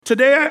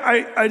Today,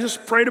 I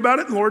just prayed about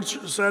it, and the Lord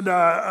said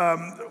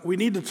we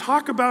need to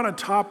talk about a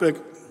topic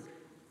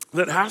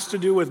that has to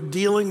do with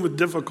dealing with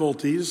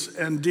difficulties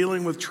and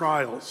dealing with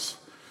trials.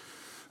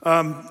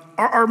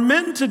 Are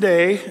men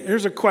today,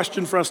 here's a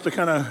question for us to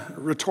kind of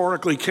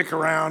rhetorically kick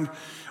around,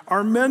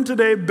 are men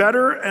today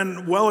better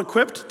and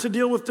well-equipped to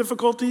deal with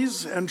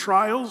difficulties and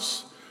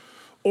trials?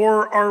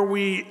 Or are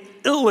we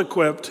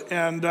ill-equipped?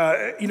 And,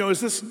 is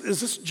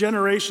this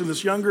generation,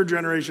 this younger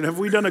generation, have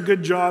we done a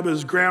good job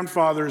as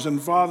grandfathers and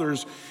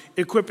fathers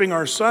equipping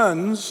our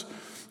sons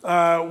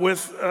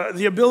with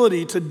the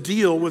ability to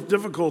deal with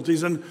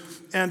difficulties and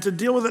to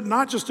deal with it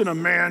not just in a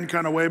man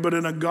kind of way, but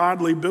in a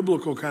godly,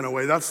 biblical kind of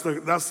way? That's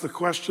the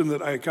question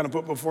that I kind of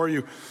put before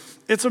you.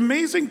 It's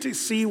amazing to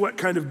see what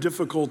kind of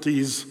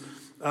difficulties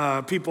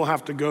people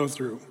have to go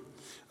through.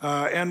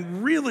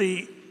 And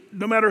really,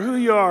 no matter who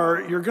you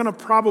are, you're going to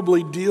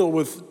probably deal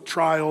with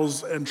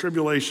trials and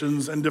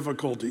tribulations and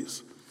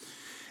difficulties.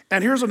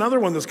 And here's another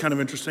one that's kind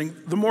of interesting.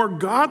 The more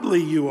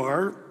godly you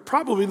are,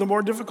 probably the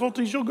more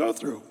difficulties you'll go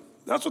through.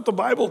 That's what the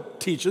Bible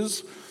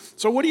teaches.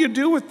 So what do you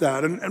do with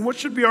that? And what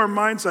should be our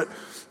mindset?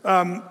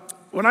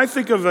 When I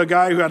think of a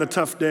guy who had a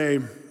tough day,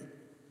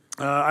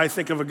 I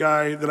think of a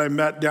guy that I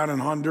met down in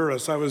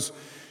Honduras. I was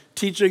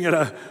teaching at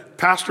a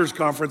pastor's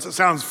conference. It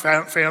sounds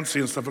fancy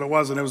and stuff, but it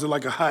wasn't. It was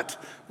like a hut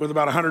with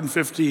about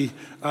 150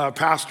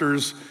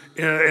 pastors.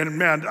 And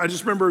man, I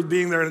just remember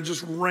being there and it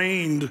just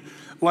rained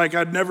like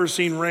I'd never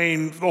seen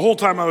rain the whole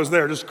time I was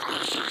there.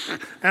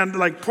 And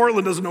like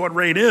Portland doesn't know what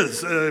rain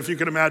is, if you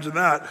can imagine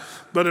that.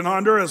 But in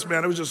Honduras,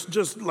 man, it was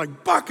just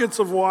like buckets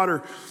of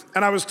water.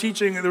 And I was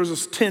teaching, and there was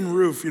this tin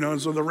roof,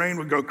 and so the rain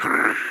would go,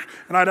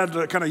 and I'd have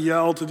to kind of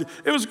yell.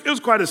 It was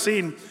quite a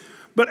scene.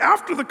 But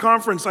after the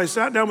conference, I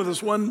sat down with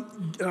this one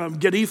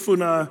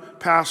Garifuna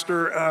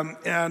pastor,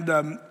 and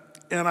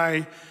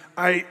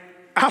I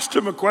asked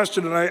him a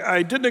question, and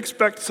I didn't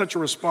expect such a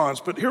response,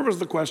 but here was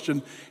the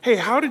question. Hey,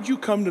 how did you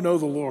come to know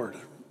the Lord?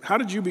 How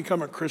did you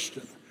become a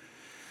Christian?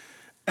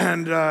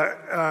 And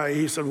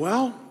he said,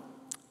 well,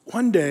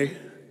 one day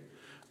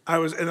I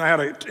had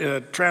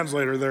a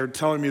translator there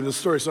telling me this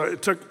story, so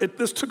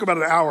this took about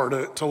an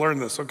hour to learn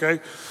this,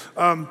 okay?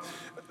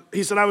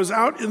 He said, I was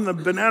out in the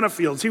banana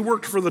fields. He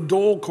worked for the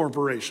Dole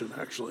Corporation,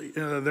 actually,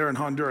 there in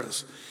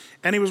Honduras.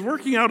 And he was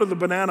working out of the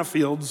banana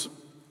fields.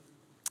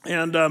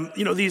 And,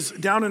 these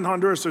down in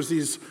Honduras, there's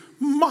these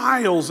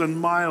miles and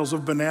miles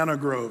of banana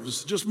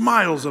groves, just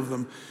miles of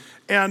them.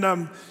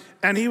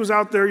 And he was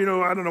out there,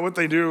 I don't know what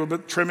they do,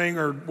 but trimming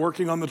or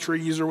working on the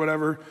trees or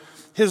whatever.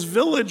 His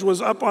village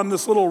was up on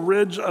this little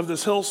ridge of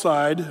this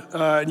hillside,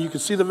 and you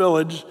could see the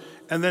village.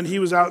 And then he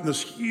was out in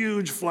this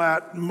huge,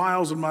 flat,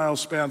 miles and miles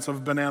spans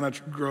of banana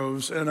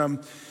groves. And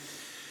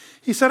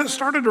he said it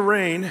started to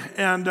rain,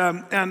 and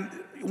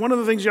one of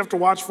the things you have to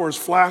watch for is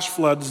flash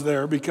floods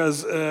there,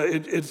 because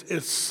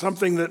it's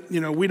something that,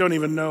 we don't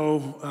even know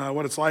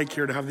what it's like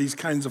here to have these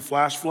kinds of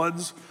flash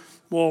floods.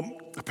 Well,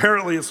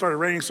 apparently it started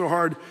raining so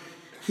hard,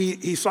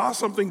 he saw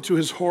something to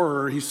his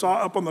horror. He saw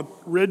up on the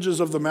ridges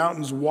of the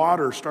mountains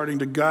water starting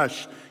to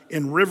gush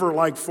in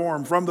river-like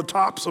form from the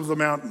tops of the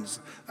mountains.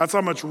 That's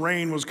how much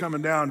rain was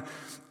coming down.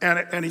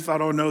 And he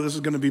thought, oh no, this is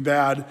going to be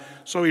bad.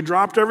 So he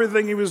dropped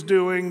everything he was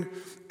doing,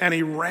 and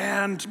he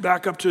ran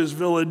back up to his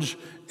village.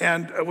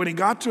 And when he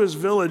got to his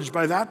village,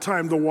 by that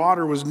time, the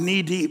water was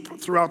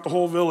knee-deep throughout the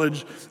whole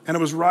village, and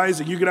it was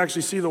rising. You could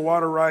actually see the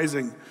water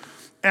rising.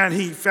 And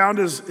he found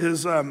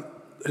his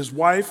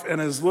wife and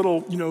his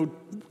little,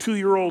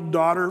 2-year-old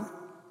daughter,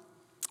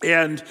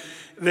 and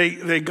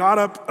they got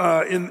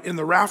up in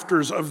the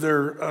rafters of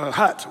their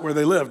hut where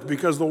they lived,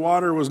 because the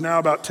water was now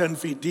about 10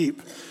 feet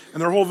deep.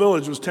 And their whole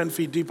village was 10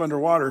 feet deep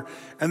underwater.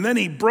 And then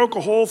he broke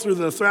a hole through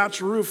the thatched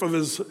roof of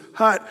his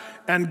hut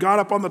and got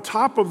up on the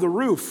top of the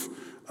roof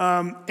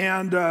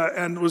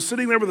and was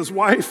sitting there with his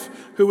wife,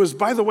 who was,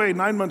 by the way,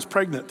 9 months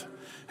pregnant.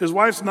 His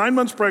wife's 9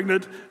 months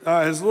pregnant,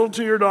 his little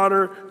 2-year-old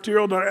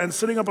daughter, and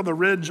sitting up on the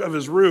ridge of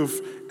his roof.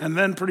 And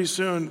then pretty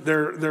soon,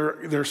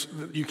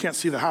 you can't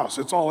see the house.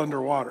 It's all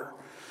underwater.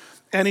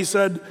 And he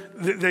said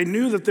they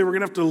knew that they were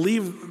going to have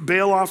to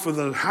bail off of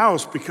the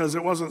house because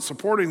it wasn't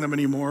supporting them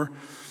anymore.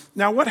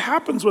 Now, what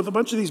happens with a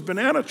bunch of these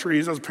banana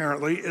trees,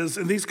 apparently, is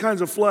in these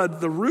kinds of flood,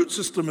 the root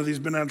system of these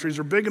banana trees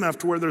are big enough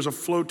to where there's a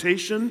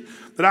flotation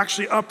that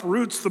actually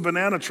uproots the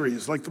banana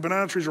trees. Like the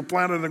banana trees are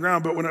planted in the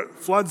ground, but when it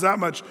floods that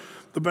much,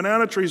 the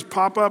banana trees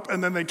pop up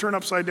and then they turn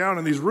upside down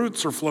and these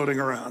roots are floating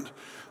around.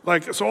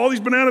 So all these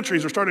banana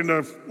trees are starting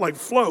to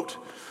float.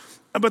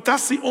 But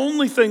that's the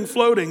only thing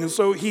floating. And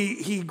so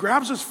he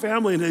grabs his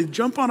family and they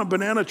jump on a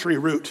banana tree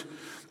root.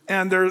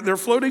 And they're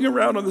floating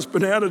around on this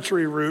banana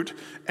tree root.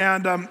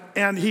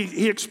 And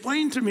he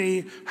explained to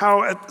me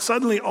how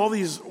suddenly all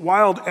these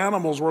wild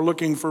animals were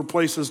looking for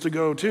places to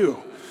go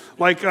too.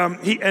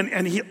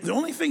 The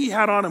only thing he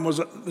had on him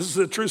was, this is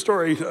a true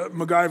story,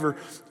 MacGyver,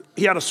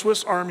 he had a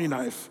Swiss Army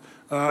knife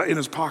in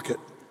his pocket.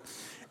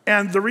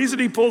 And the reason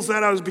he pulls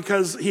that out is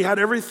because he had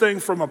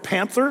everything from a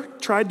panther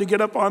tried to get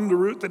up on the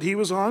route that he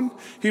was on.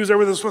 He was there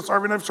with a Swiss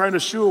Army knife trying to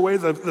shoo away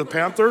the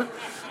panther.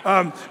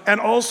 And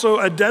also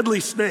a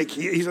deadly snake.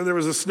 He said there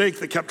was a snake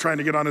that kept trying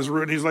to get on his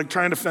route, and he's like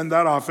trying to fend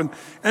that off. And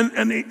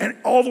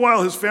all the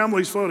while his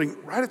family's floating.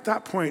 Right at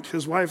that point,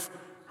 his wife,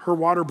 her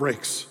water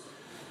breaks.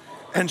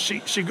 And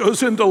she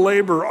goes into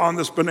labor on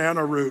this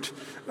banana route.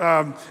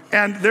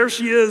 And there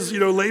she is,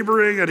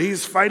 laboring, and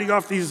he's fighting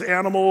off these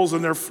animals,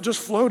 and they're just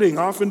floating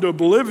off into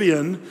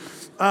oblivion.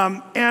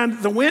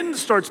 And the wind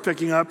starts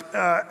picking up.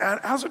 And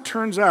as it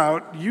turns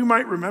out, you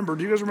might remember,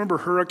 do you guys remember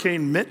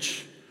Hurricane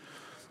Mitch?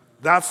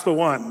 That's the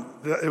one.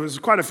 It was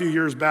quite a few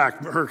years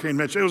back, Hurricane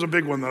Mitch. It was a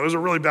big one, though. It was a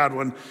really bad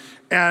one.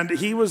 And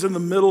he was in the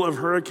middle of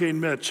Hurricane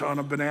Mitch on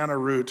a banana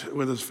route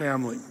with his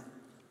family.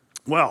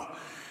 Well,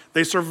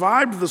 they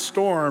survived the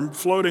storm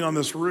floating on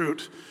this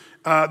route.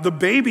 The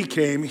baby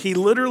came. He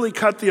literally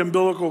cut the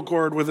umbilical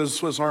cord with his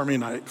Swiss Army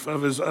knife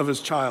of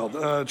his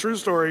child. True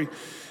story.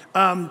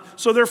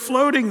 So they're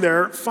floating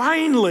there.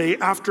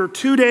 Finally, after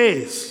 2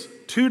 days,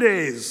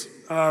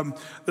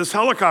 this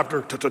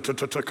helicopter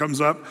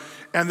comes up,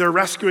 and they're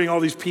rescuing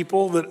all these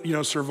people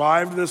that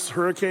survived this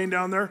hurricane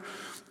down there.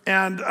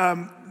 And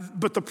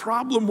but the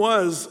problem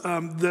was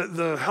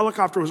the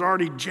helicopter was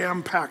already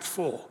jam-packed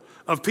full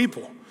of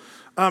people.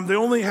 They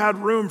only had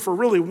room for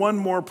really one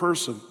more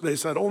person. They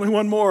said, only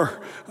one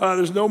more.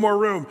 There's no more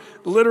room.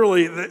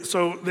 Literally,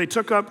 so they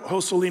took up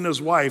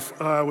Joselina's wife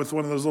with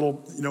one of those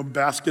little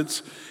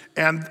baskets,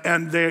 and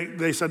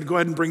they said, go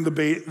ahead and bring the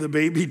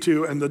baby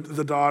too, and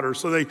the daughter.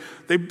 So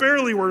they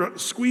barely were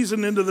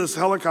squeezing into this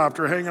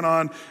helicopter, hanging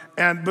on,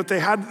 but they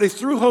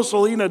threw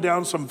Joselina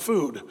down some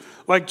food,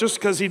 like just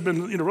because he'd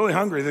been really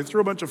hungry. They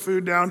threw a bunch of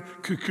food down,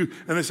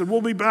 and they said,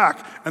 we'll be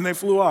back, and they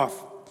flew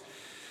off.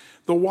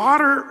 The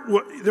water,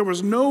 there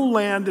was no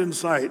land in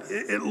sight.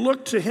 It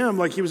looked to him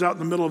like he was out in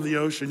the middle of the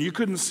ocean. You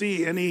couldn't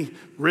see any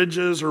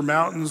ridges or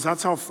mountains.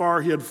 That's how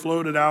far he had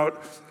floated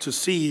out to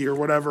sea or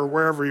whatever,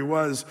 wherever he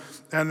was.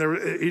 And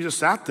he just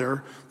sat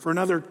there for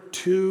another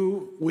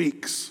 2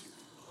 weeks.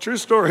 True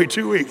story,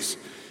 2 weeks.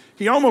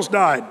 He almost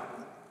died.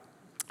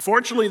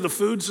 Fortunately, the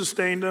food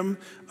sustained him,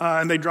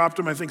 and they dropped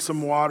him, I think,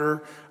 some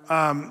water.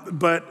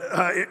 But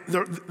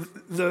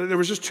there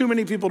was just too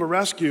many people to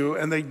rescue,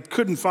 and they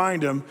couldn't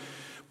find him.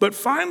 But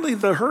finally,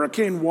 the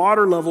hurricane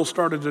water level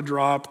started to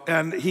drop,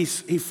 and he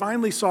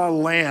finally saw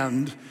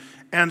land.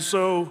 And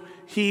so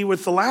he,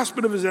 with the last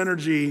bit of his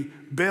energy,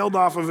 bailed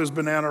off of his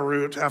banana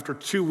route after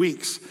 2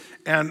 weeks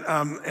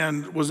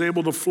and was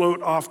able to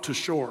float off to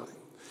shore.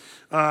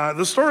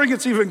 The story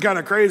gets even kind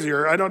of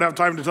crazier. I don't have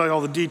time to tell you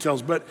all the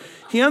details, but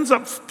he ends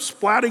up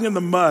splatting in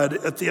the mud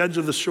at the edge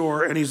of the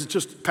shore, and he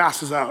just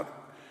passes out.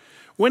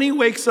 When he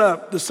wakes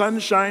up, the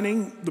sun's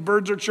shining, the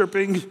birds are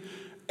chirping,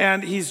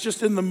 and he's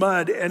just in the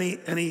mud, and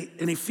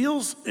he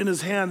feels in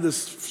his hand this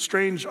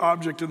strange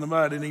object in the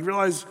mud, and he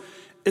realizes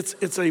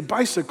it's a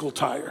bicycle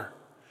tire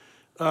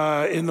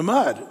in the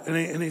mud,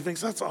 and he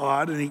thinks that's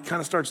odd, and he kind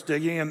of starts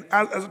digging, and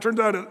as it turns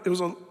out, it was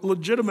a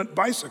legitimate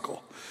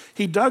bicycle.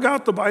 He dug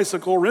out the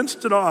bicycle,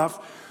 rinsed it off,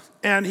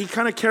 and he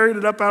kind of carried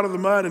it up out of the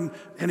mud,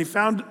 and he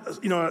found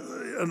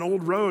an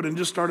old road and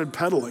just started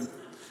pedaling.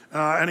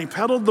 And he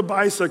pedaled the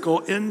bicycle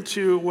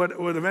into what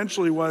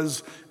eventually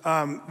was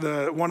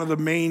one of the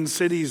main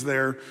cities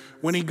there.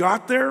 When he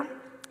got there,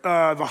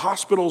 the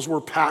hospitals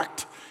were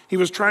packed. He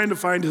was trying to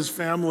find his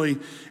family,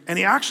 and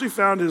he actually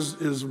found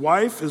his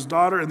wife, his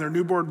daughter, and their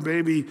newborn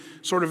baby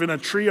sort of in a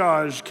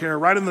triage care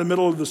right in the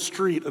middle of the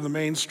street, of the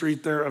main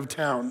street there of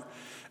town.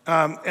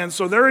 And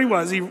so there he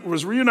was. He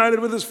was reunited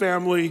with his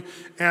family,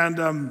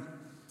 and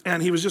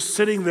he was just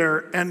sitting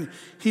there. And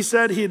he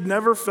said he had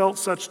never felt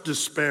such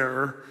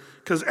despair,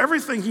 because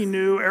everything he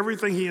knew,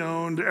 everything he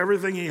owned,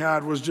 everything he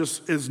had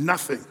is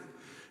nothing.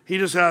 He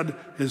just had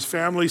his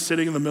family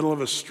sitting in the middle of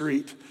a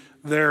street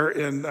there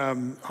in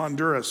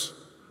Honduras.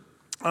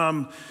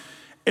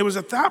 It was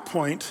at that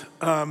point,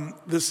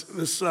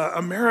 this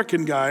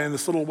American guy in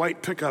this little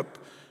white pickup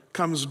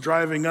comes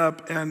driving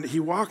up, and he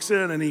walks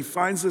in and he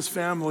finds this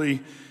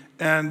family,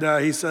 and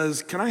he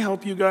says, "Can I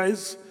help you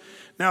guys?"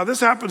 Now,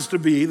 this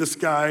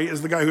guy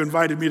is the guy who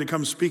invited me to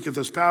come speak at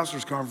this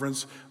pastor's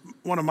conference,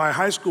 one of my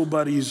high school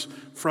buddies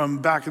from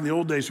back in the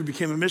old days who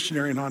became a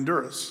missionary in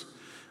Honduras,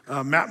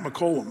 Matt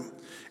McCollum.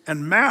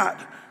 And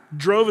Matt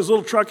drove his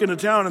little truck into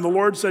town, and the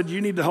Lord said,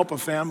 you need to help a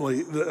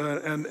family,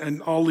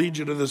 and I'll lead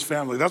you to this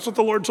family. That's what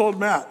the Lord told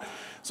Matt.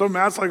 So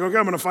Matt's like, okay,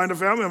 I'm going to find a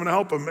family, I'm going to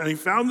help him. And he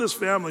found this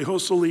family,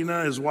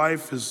 Joselina, his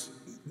wife, his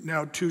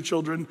now 2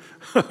 children.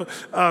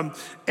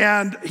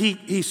 And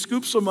he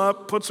scoops them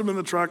up, puts them in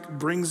the truck,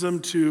 brings them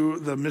to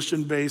the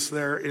mission base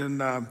there in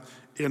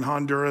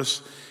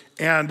Honduras,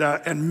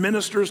 and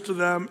ministers to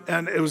them.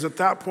 And it was at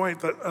that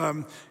point that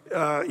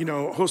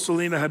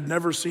Joselina had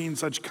never seen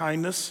such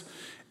kindness.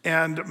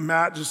 And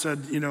Matt just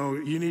said, you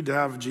need to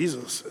have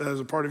Jesus as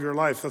a part of your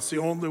life. That's the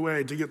only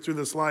way to get through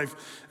this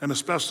life, and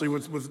especially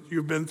with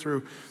you've been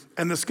through.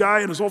 And this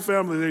guy and his whole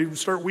family, they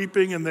start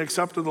weeping, and they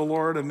accepted the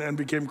Lord and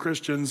became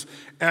Christians.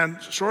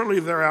 And shortly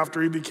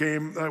thereafter, he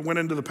went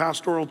into the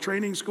pastoral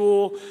training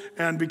school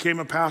and became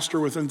a pastor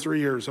within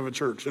 3 years of a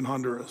church in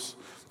Honduras.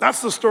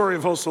 That's the story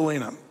of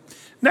Joselina.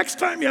 Next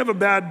time you have a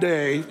bad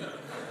day,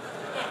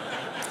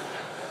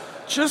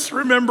 just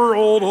remember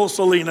old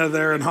Joselina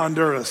there in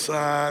Honduras.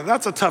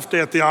 That's a tough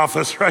day at the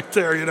office right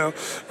there,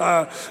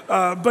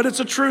 But it's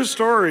a true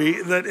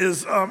story that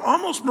is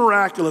almost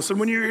miraculous. And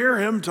when you hear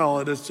him tell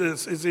it,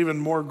 it's even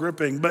more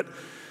gripping.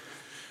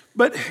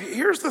 But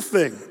here's the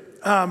thing.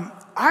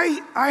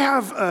 I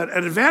have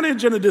an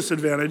advantage and a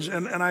disadvantage,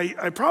 and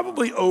I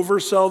probably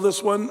oversell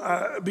this one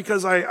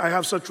because I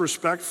have such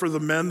respect for the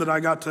men that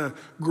I got to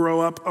grow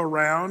up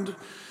around.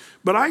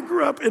 But I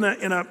grew up in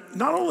a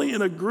not only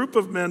in a group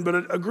of men,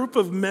 but a group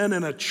of men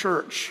in a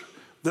church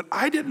that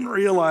I didn't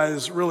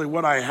realize really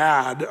what I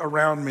had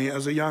around me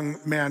as a young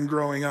man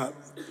growing up.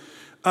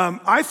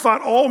 I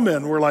thought all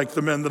men were like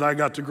the men that I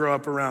got to grow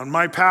up around.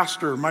 My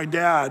pastor, my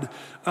dad,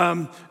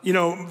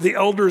 the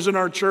elders in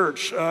our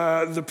church,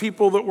 the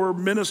people that were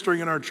ministering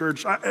in our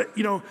church.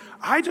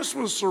 I just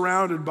was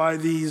surrounded by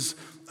these,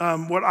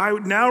 what I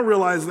now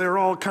realize they're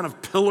all kind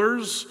of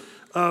pillars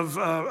of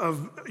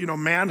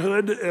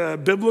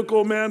manhood,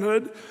 biblical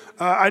manhood.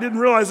 I didn't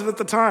realize it at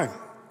the time.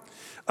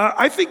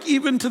 I think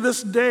even to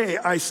this day,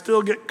 I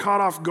still get caught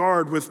off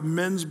guard with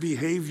men's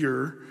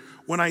behavior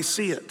when I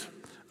see it.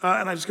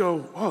 And I just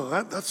go, oh,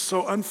 that's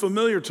so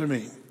unfamiliar to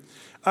me.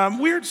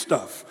 Weird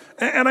stuff.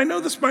 And I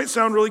know this might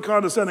sound really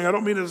condescending. I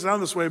don't mean it to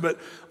sound this way, but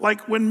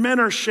like when men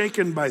are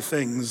shaken by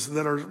things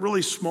that are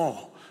really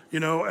small,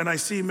 and I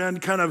see men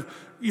kind of,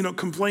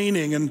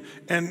 complaining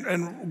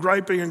and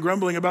griping and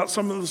grumbling about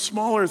some of the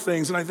smaller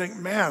things. And I think,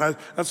 man,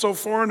 that's so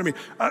foreign to me.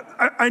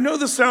 I know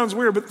this sounds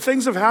weird, but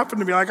things have happened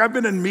to me. Like I've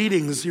been in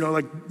meetings,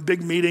 like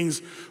big meetings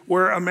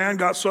where a man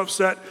got so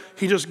upset,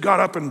 he just got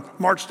up and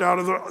marched out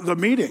of the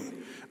meeting.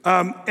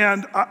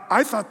 And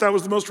I thought that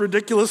was the most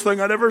ridiculous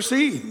thing I'd ever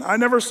seen. I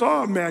never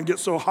saw a man get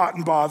so hot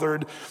and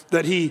bothered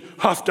that he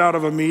huffed out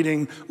of a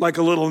meeting like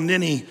a little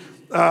ninny.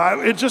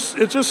 It just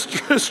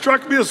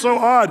struck me as so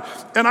odd.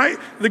 And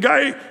the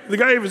guy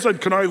even said,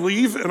 "Can I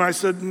leave?" And I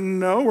said,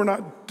 "No, we're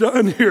not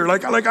done here."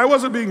 Like I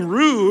wasn't being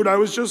rude. I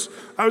was just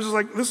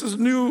like, this is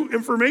new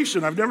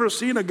information. I've never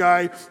seen a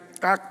guy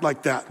act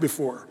like that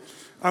before.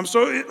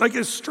 So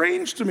it's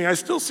strange to me. I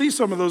still see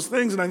some of those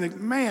things, and I think,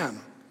 man.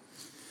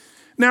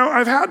 Now,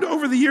 I've had to,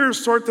 over the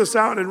years, sort this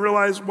out and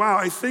realize, wow,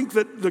 I think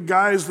that the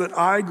guys that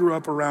I grew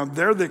up around,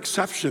 they're the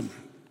exception.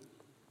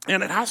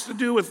 And it has to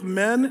do with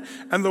men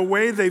and the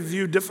way they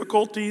view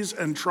difficulties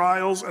and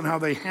trials and how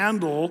they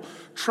handle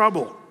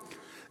trouble.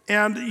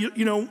 And,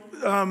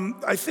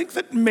 I think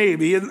that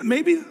maybe,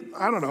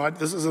 I don't know,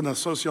 this isn't a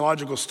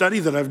sociological study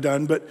that I've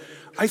done, but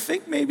I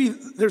think maybe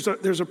there's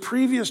a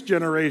previous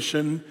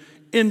generation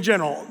in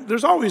general.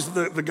 There's always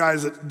the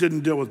guys that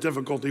didn't deal with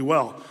difficulty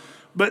well.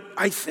 But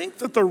I think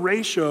that the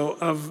ratio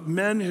of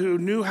men who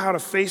knew how to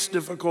face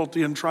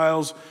difficulty and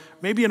trials,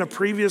 maybe in a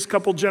previous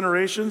couple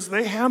generations,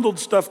 they handled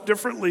stuff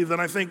differently than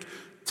I think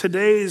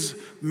today's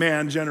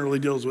man generally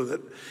deals with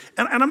it.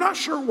 And I'm not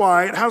sure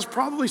why. It has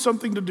probably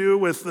something to do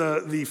with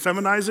the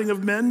feminizing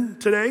of men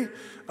today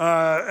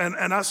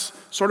and us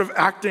sort of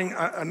acting,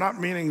 I'm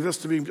not meaning this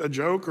to be a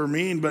joke or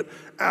mean, but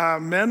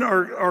men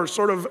are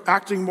sort of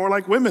acting more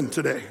like women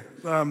today.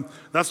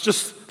 That's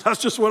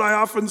just what I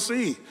often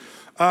see.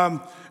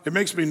 It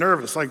makes me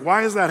nervous. Like,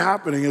 why is that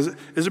happening? Is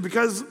it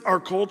because our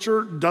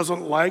culture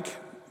doesn't like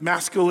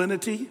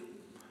masculinity?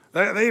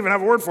 They even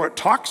have a word for it,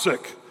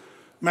 toxic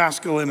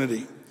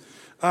masculinity.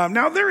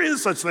 Now, there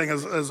is such thing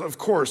as, of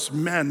course,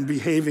 men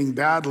behaving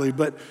badly,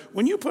 but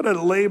when you put a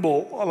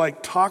label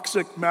like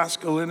toxic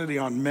masculinity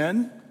on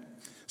men,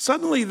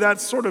 suddenly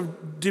that's sort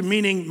of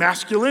demeaning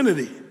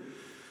masculinity.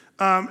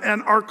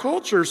 And our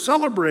culture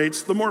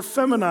celebrates the more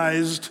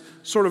feminized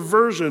sort of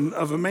version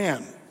of a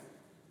man.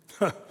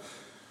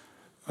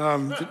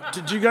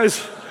 Did you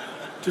guys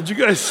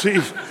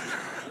see?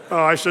 Oh,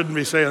 I shouldn't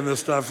be saying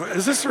this stuff.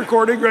 Is this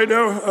recording right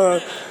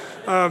now?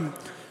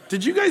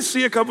 Did you guys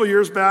see a couple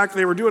years back,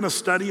 they were doing a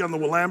study on the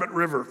Willamette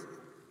River?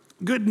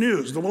 Good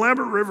news, the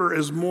Willamette River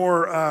is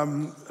more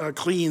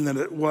clean than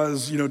it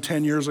was,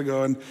 10 years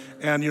ago.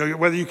 And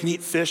whether you can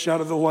eat fish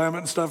out of the Willamette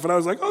and stuff. And I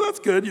was like, oh, that's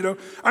good,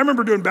 I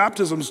remember doing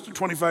baptisms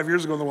 25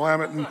 years ago in the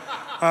Willamette, and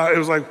it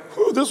was like,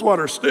 ooh, this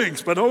water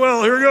stinks, but oh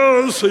well, here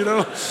goes,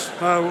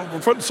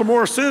 we're putting some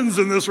more sins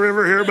in this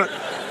river here, but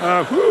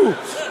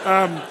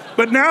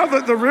but now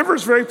the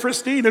river's very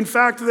pristine. In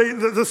fact,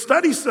 the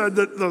study said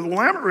that the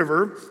Willamette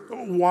River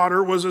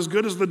water was as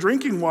good as the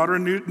drinking water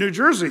in New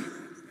Jersey.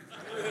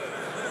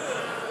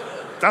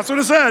 That's what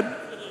it said.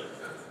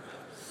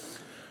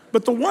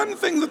 But the one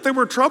thing that they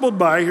were troubled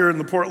by here in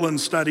the Portland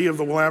study of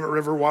the Willamette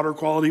River water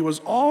quality was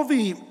all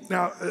the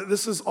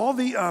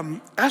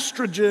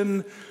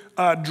estrogen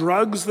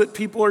drugs that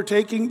people are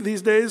taking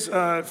these days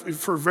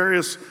for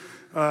various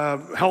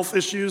health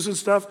issues and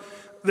stuff.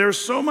 there's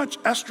so much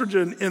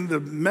estrogen in the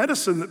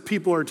medicine that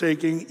people are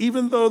taking,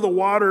 even though the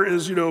water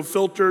is,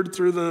 filtered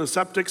through the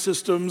septic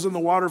systems and the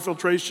water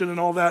filtration and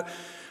all that.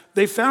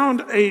 They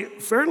found a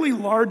fairly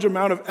large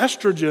amount of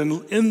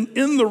estrogen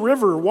in the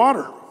river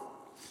water.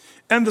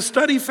 And the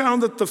study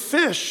found that the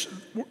fish,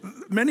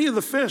 many of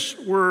the fish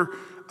were,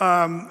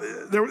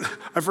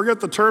 I forget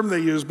the term they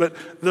used, but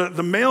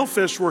the male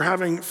fish were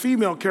having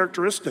female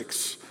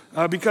characteristics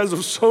because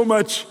of so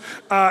much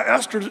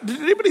estrogen. Did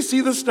anybody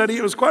see this study?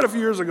 It was quite a few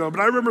years ago, but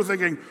I remember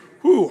thinking,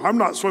 I'm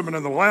not swimming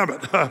in the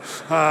Willamette.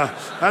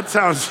 That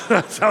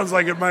sounds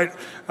like it might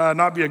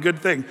not be a good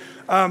thing.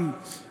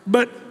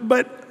 But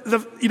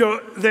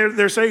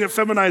they're saying it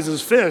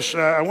feminizes fish.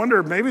 I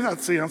wonder, maybe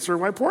that's the answer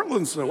why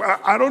Portland's so.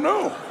 I don't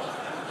know.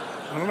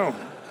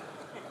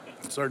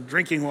 It's our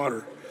drinking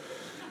water.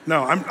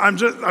 No,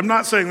 I'm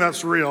not saying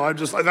that's real.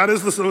 That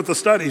is what the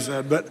study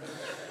said. But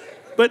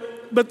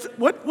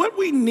what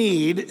we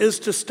need is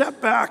to step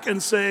back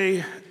and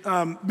say,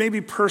 maybe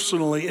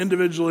personally,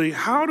 individually,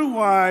 how do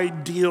I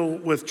deal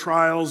with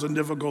trials and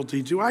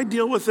difficulty? Do I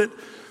deal with it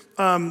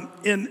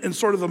in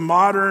sort of the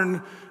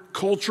modern,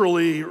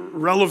 culturally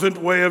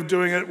relevant way of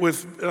doing it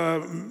with,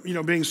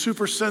 being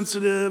super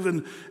sensitive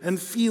and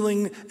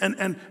feeling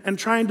and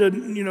trying to,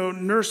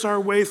 nurse our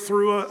way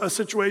through a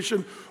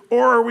situation?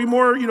 Or are we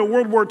more,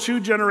 World War II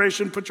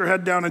generation, put your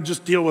head down and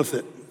just deal with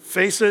it?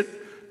 Face it,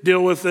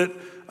 deal with it,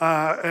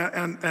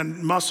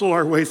 and muscle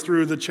our way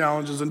through the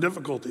challenges and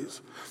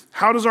difficulties.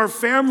 How does our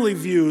family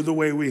view the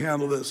way we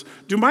handle this?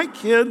 Do my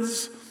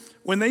kids,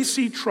 when they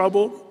see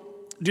trouble,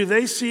 do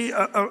they see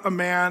a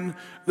man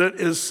that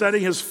is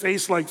setting his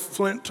face like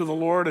flint to the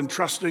Lord and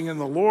trusting in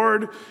the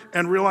Lord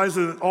and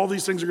realizing that all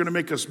these things are going to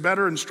make us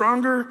better and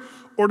stronger?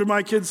 Or do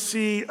my kids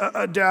see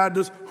a dad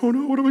that's, oh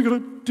no, what are we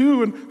going to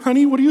do? And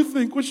honey, what do you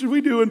think? What should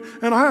we do?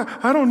 And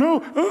I don't know.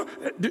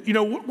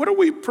 What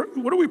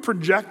are we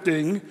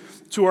projecting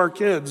to our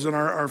kids and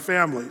our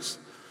families?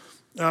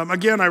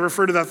 Again, I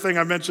refer to that thing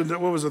I mentioned,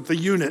 what was it, The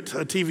Unit,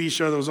 a TV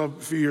show that was up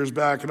a few years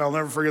back, and I'll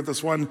never forget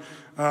this one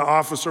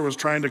officer was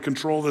trying to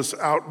control this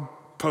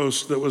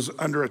outpost that was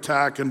under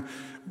attack, and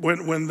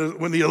when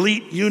the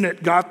elite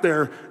unit got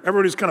there,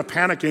 everybody was kind of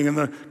panicking, and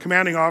the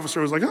commanding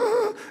officer was like,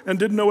 and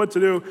didn't know what to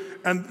do,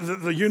 and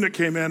the unit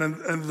came in,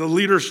 and the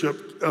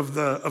leadership of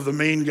the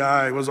main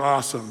guy was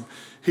awesome.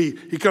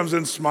 He comes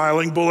in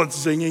smiling,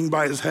 bullets zinging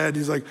by his head.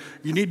 He's like,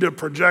 you need to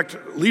project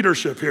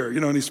leadership here,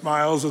 and he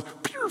smiles,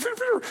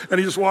 and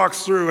he just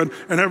walks through, and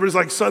everybody's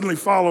like suddenly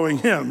following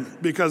him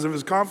because of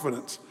his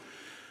confidence.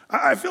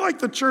 I feel like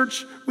the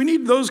church, we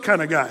need those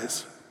kind of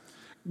guys.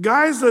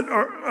 Guys that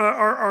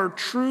are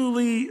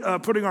truly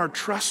putting our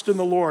trust in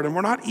the Lord, and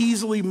we're not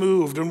easily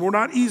moved, and we're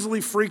not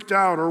easily freaked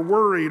out or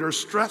worried or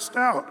stressed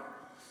out.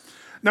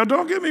 Now,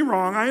 don't get me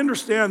wrong. I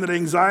understand that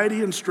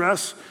anxiety and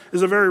stress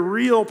is a very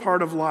real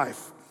part of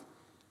life.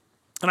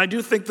 And I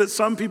do think that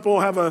some people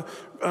have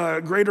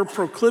a greater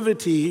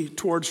proclivity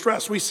toward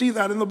stress. We see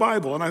that in the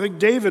Bible. And I think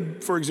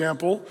David, for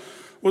example,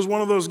 was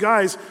one of those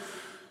guys.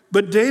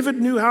 But David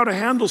knew how to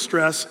handle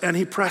stress, and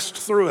he pressed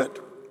through it.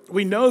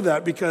 We know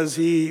that because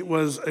he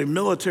was a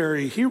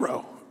military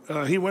hero.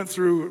 He went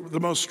through the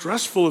most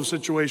stressful of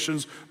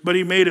situations, but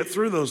he made it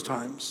through those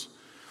times.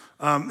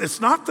 It's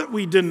not that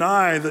we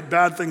deny that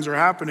bad things are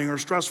happening or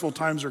stressful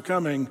times are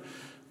coming,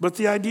 but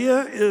the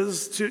idea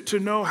is to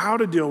know how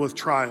to deal with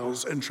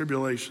trials and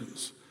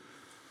tribulations.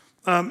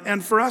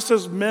 And for us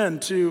as men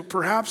to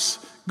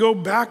perhaps go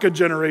back a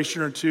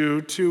generation or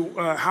two to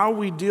how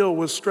we deal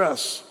with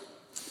stress.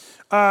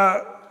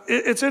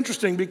 It's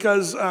interesting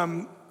because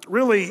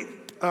really,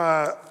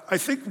 I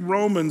think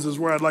Romans is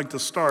where I'd like to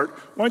start.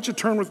 Why don't you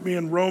turn with me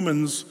in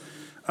Romans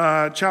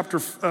chapter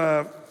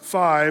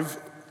 5.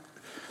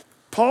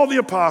 Paul the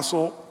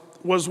Apostle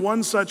was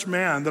one such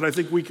man that I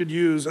think we could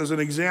use as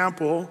an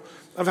example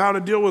of how to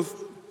deal with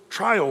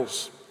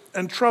trials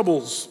and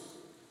troubles.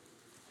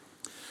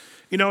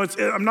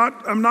 I'm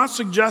not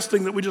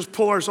suggesting that we just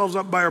pull ourselves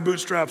up by our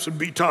bootstraps and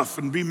be tough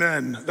and be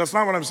men. That's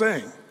not what I'm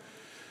saying.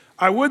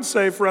 I would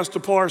say for us to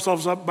pull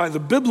ourselves up by the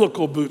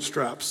biblical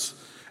bootstraps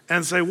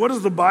and say, what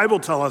does the Bible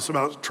tell us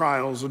about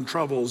trials and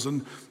troubles?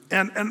 And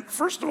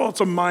first of all,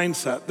 it's a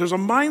mindset. There's a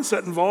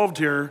mindset involved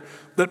here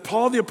that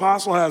Paul the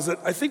Apostle has that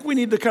I think we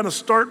need to kind of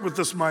start with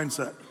this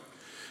mindset.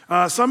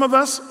 Some of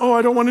us,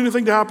 I don't want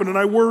anything to happen, and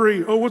I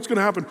worry. What's going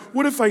to happen?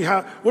 What if I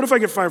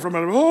get fired from it?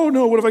 Oh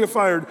no, what if I get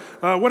fired?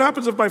 What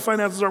happens if my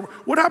finances are?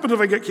 What happens if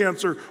I get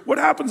cancer? What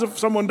happens if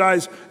someone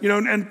dies?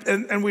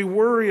 And we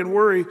worry and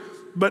worry.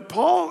 But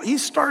Paul, he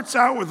starts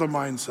out with a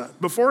mindset.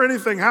 Before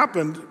anything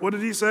happened, what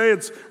did he say?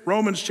 It's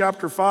Romans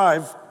chapter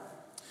 5.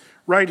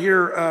 Right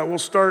here, we'll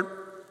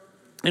start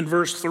in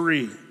verse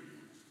 3.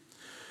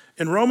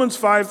 In Romans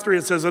 5:3,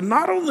 it says, and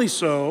not only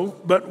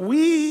so, but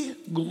we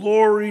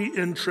glory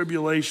in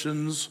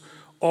tribulations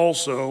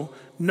also,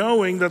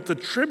 knowing that the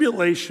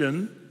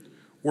tribulation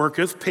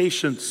worketh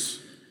patience,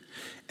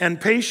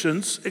 and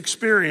patience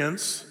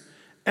experience,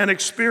 and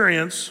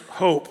experience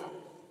hope.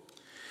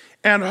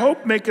 And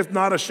hope maketh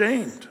not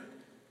ashamed,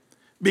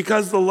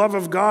 because the love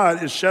of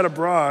God is shed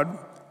abroad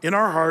in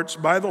our hearts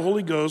by the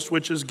Holy Ghost,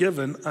 which is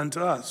given unto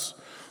us.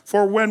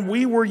 For when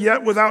we were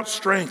yet without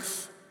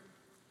strength,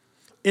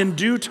 in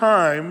due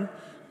time,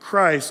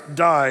 Christ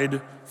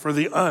died for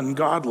the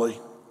ungodly.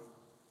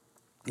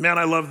 Man,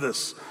 I love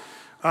this.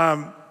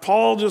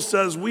 Paul just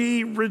says,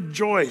 we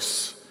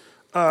rejoice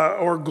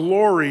or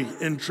glory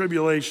in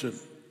tribulation.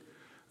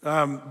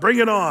 Bring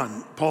it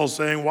on, Paul's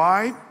saying.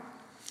 Why?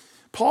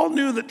 Paul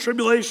knew that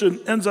tribulation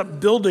ends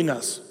up building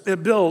us.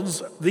 It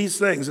builds these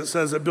things. It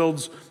says it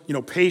builds,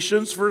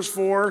 patience, verse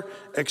 4,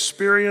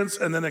 experience,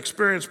 and then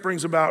experience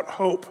brings about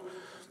hope.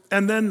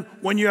 And then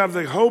when you have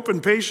the hope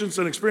and patience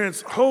and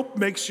experience, hope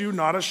makes you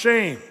not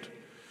ashamed.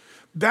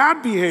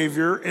 Bad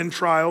behavior in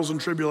trials and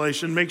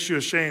tribulation makes you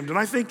ashamed. And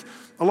I think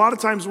a lot of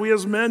times we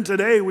as men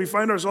today, we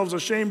find ourselves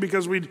ashamed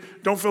because we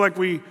don't feel like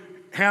we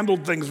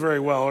handled things very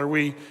well, or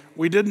we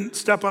didn't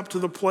step up to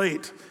the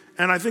plate.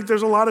 And I think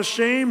there's a lot of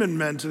shame in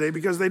men today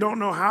because they don't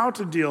know how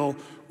to deal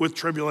with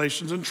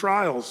tribulations and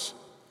trials.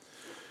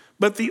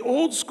 But the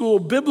old school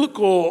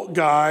biblical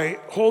guy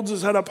holds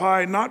his head up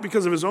high, not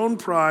because of his own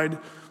pride,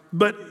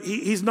 but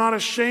he's not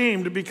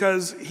ashamed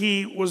because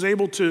he was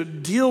able to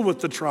deal with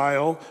the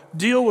trial,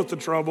 deal with the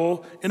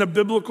trouble in a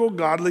biblical,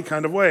 godly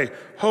kind of way.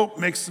 Hope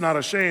makes us not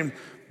ashamed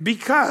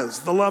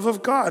because the love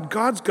of God,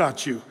 God's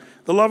got you.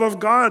 The love of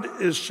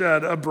God is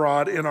shed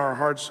abroad in our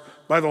hearts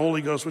by the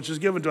Holy Ghost, which is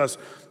given to us.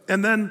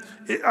 And then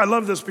I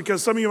love this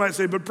because some of you might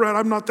say, but Brett,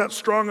 I'm not that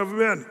strong of a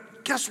man.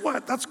 Guess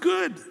what? That's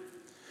good.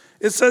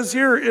 It says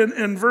here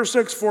in verse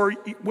 6, for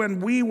when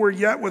we were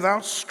yet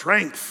without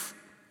strength,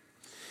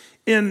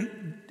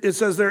 it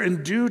says there,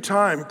 in due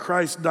time,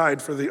 Christ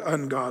died for the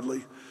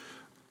ungodly.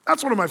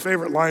 That's one of my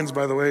favorite lines,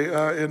 by the way,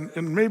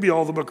 in maybe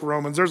all the book of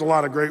Romans. There's a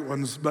lot of great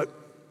ones, but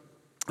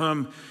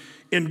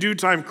in due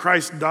time,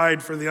 Christ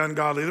died for the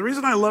ungodly. The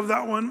reason I love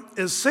that one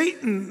is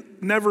Satan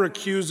never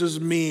accuses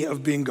me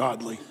of being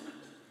godly.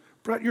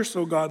 Brett, you're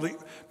so godly.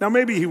 Now,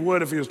 maybe he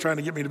would if he was trying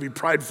to get me to be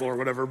prideful or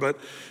whatever, but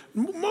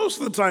most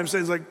of the time,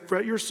 Satan's like,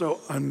 Brett, you're so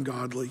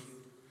ungodly.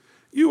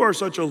 You are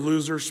such a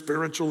loser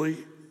spiritually.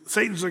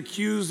 Satan's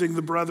accusing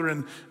the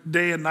brethren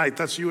day and night.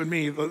 That's you and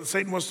me.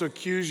 Satan wants to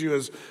accuse you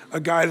as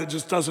a guy that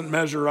just doesn't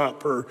measure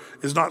up or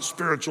is not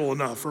spiritual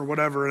enough or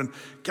whatever. And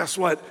guess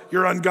what?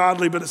 You're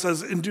ungodly, but it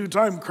says in due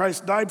time,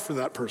 Christ died for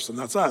that person.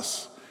 That's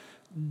us.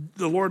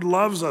 The Lord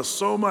loves us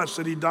so much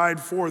that he died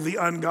for the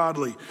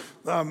ungodly.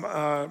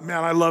 Man,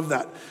 I love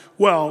that.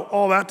 Well,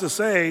 all that to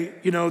say,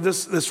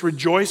 this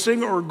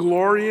rejoicing or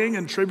glorying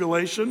in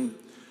tribulation,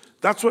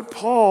 that's what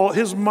Paul,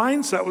 his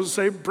mindset was to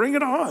say, bring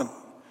it on.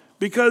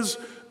 Because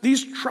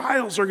these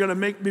trials are going to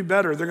make me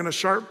better. They're going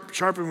to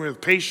sharpen me with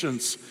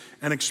patience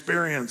and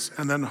experience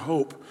and then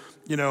hope,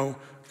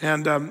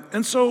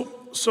 And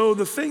so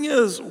the thing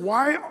is,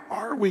 why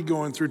are we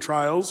going through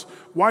trials?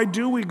 Why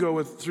do we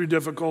go through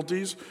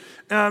difficulties?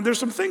 There's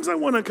some things I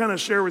want to kind of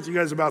share with you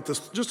guys about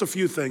this, just a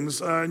few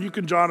things. And you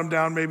can jot them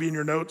down maybe in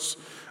your notes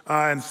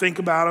and think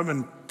about them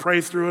and pray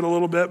through it a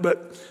little bit.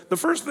 But the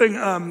first thing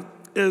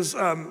is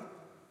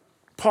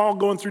Paul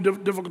going through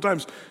difficult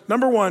times.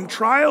 Number one,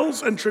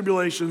 trials and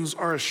tribulations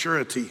are a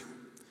surety.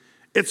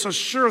 It's a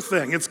sure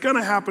thing. It's going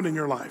to happen in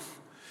your life.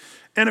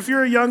 And if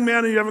you're a young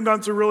man and you haven't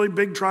gone through really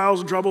big trials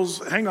and troubles,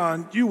 hang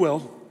on, you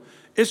will.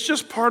 It's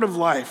just part of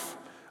life.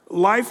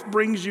 Life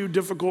brings you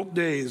difficult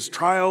days.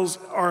 Trials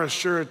are a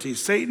surety.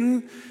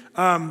 Satan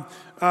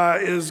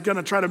is going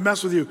to try to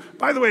mess with you.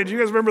 By the way, do you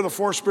guys remember the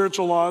 4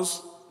 spiritual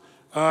laws?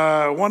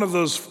 One of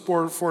those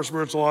four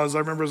spiritual laws I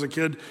remember as a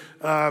kid,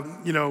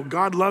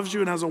 God loves you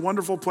and has a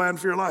wonderful plan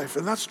for your life.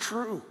 And that's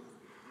true.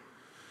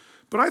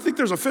 But I think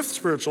there's a 5th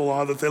spiritual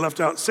law that they left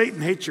out.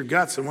 Satan hates your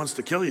guts and wants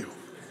to kill you.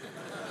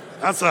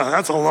 That's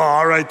a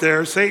law right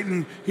there.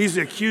 Satan, he's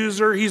the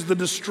accuser. He's the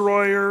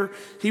destroyer.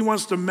 He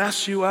wants to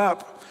mess you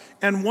up.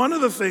 And one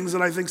of the things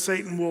that I think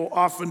Satan will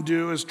often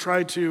do is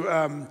try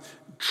to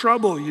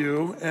trouble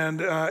you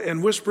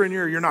and whisper in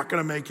your ear, you're not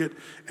going to make it,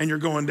 and you're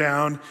going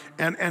down.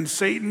 And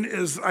Satan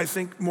is, I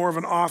think, more of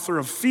an author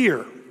of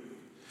fear.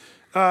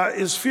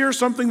 Is fear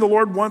something the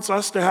Lord wants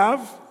us to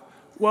have?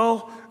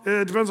 Well,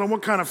 it depends on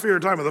what kind of fear you're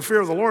talking about. The fear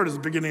of the Lord is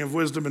the beginning of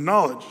wisdom and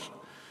knowledge.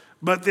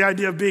 But the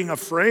idea of being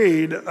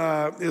afraid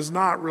is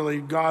not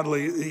really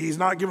godly. He's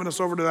not giving us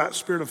over to that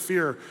spirit of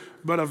fear,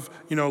 but of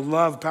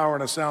love, power,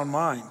 and a sound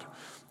mind.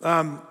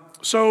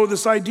 So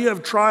this idea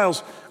of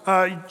trials,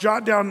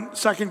 jot down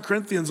 2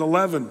 Corinthians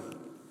 11.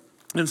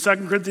 In 2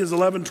 Corinthians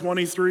 11,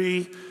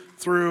 23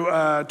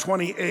 through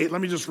 28, let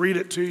me just read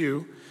it to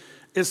you.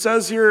 It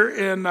says here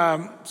in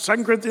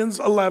 2 Corinthians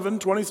 11,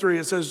 23,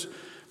 it says,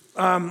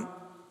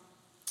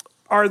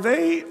 are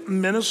they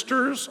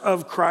ministers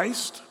of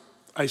Christ?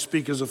 I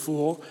speak as a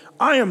fool.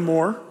 I am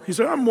more. He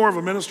said, I'm more of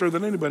a minister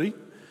than anybody.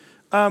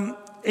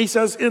 He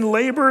says, in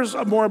labors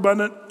more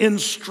abundant, in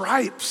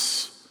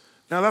stripes.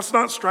 Now, that's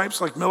not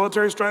stripes like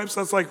military stripes.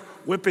 That's like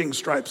whipping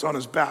stripes on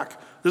his back.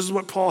 This is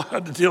what Paul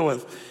had to deal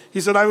with.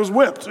 He said, I was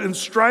whipped in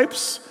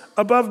stripes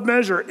above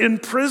measure, in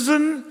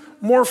prison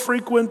more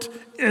frequent,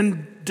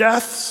 in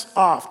deaths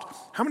oft.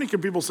 How many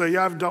can people say,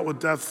 yeah, I've dealt with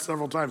death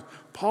several times?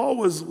 Paul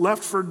was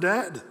left for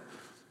dead.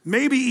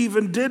 maybe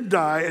even did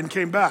die and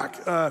came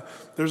back.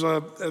 There's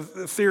a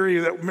theory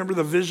that, remember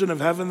the vision of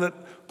heaven that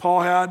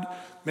Paul had?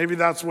 Maybe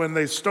that's when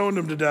they stoned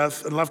him to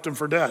death and left him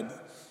for dead.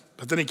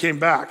 But then he came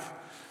back.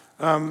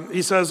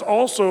 He says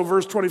also,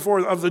 verse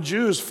 24, of the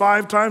Jews,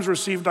 5 times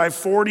received I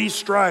 40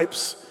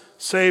 stripes,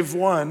 save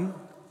one.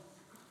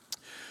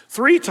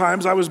 3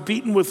 times I was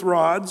beaten with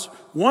rods.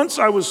 Once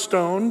I was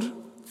stoned.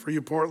 For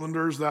you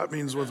Portlanders, that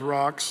means with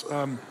rocks.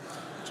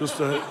 Just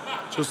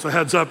a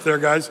heads up there,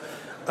 guys.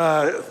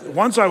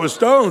 Once I was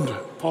stoned,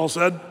 Paul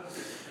said.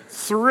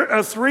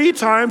 3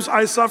 times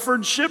I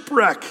suffered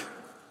shipwreck.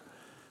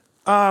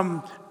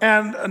 And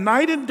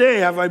night and day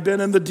have I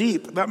been in the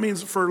deep. That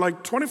means for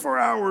like 24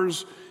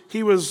 hours,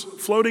 he was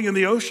floating in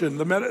the ocean,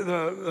 the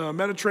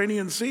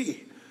Mediterranean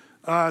Sea.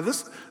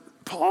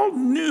 Paul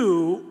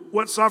knew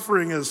what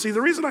suffering is. See,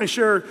 the reason I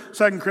share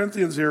 2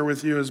 Corinthians here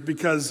with you is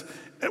because,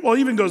 well, it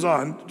even goes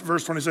on,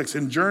 verse 26,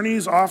 in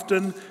journeys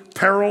often,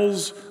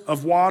 perils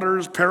of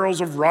waters,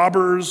 perils of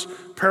robbers,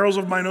 perils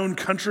of mine own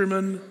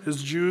countrymen,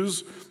 his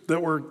Jews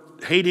that were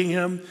hating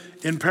him,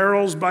 in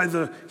perils by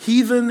the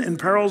heathen, in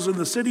perils in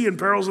the city, in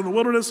perils in the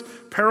wilderness,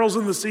 perils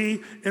in the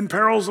sea, in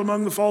perils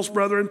among the false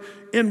brethren,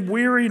 in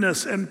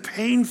weariness and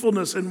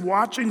painfulness, in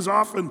watchings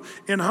often,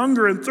 in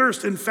hunger and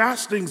thirst, in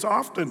fastings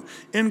often,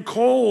 in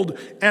cold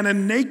and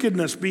in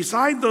nakedness,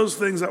 beside those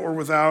things that were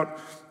without,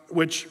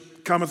 which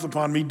cometh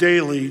upon me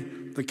daily,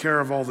 the care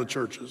of all the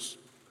churches.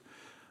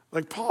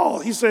 Like Paul,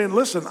 he's saying,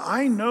 listen,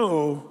 I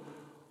know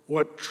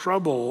what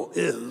trouble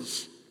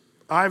is.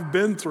 I've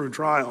been through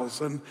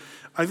trials, and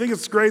I think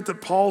it's great that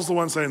Paul's the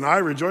one saying, I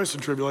rejoice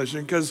in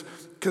tribulation, because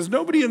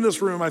nobody in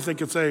this room, I think,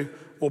 could say,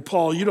 well,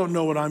 Paul, you don't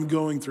know what I'm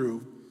going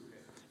through.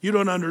 You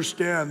don't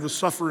understand the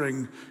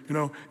suffering. You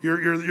know,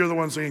 you're the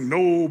one saying,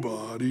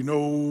 nobody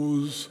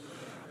knows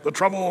the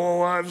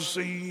trouble I've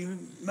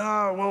seen.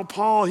 No, well,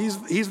 Paul,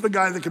 he's the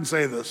guy that can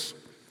say this.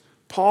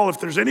 Paul,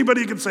 if there's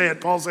anybody who can say it,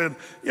 Paul's saying,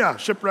 yeah,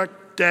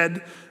 shipwrecked,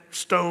 dead,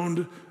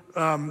 stoned,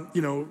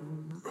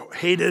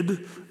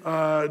 hated,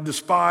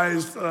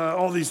 despised,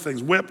 all these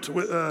things, whipped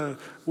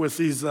with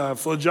these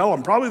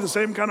flagellum, probably the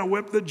same kind of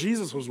whip that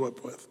Jesus was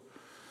whipped with.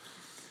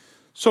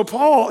 So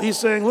Paul, he's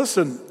saying,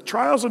 listen,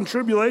 trials and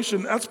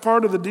tribulation, that's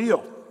part of the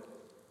deal.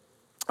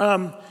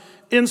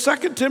 In 2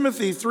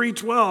 Timothy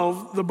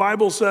 3:12, the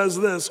Bible says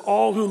this,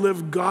 all who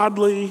live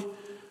godly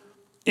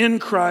in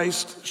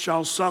Christ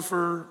shall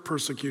suffer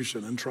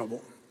persecution and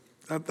trouble.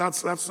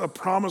 That's a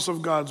promise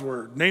of God's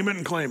word. Name it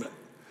and claim it.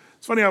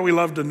 It's funny how we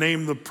love to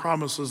name the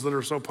promises that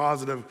are so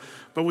positive,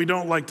 but we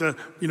don't like to,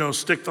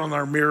 stick on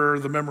our mirror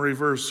the memory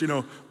verse,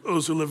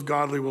 those who live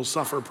godly will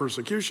suffer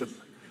persecution.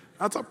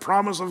 That's a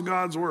promise of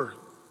God's word.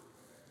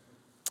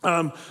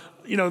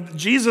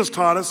 Jesus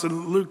taught us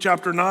in Luke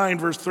chapter 9,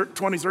 verse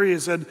 23, he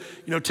said,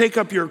 take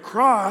up your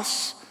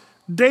cross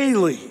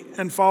daily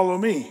and follow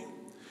me.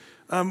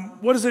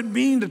 What does it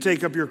mean to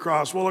take up your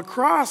cross? Well, a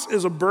cross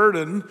is a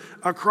burden.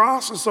 A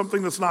cross is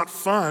something that's not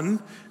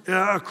fun.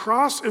 A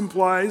cross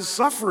implies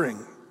suffering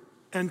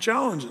and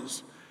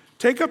challenges.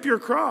 Take up your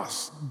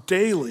cross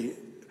daily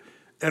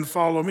and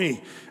follow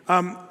me.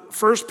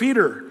 1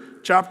 Peter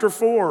chapter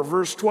 4,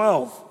 verse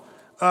 12.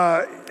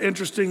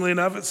 Interestingly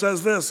enough, it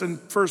says this in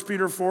 1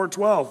 Peter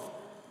 4:12.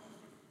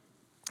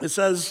 It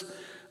says,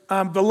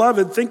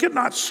 beloved, think it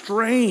not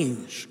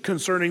strange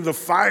concerning the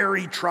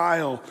fiery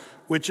trial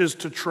which is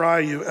to try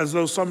you, as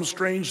though some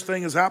strange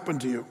thing has happened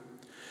to you.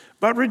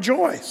 But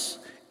rejoice,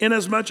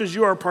 inasmuch as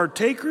you are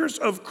partakers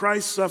of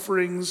Christ's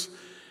sufferings,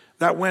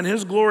 that when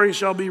his glory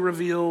shall be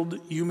revealed,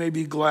 you may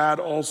be glad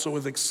also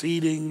with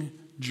exceeding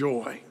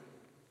joy.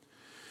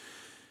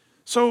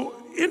 So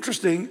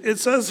interesting, it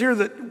says here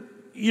that,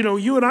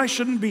 you and I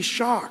shouldn't be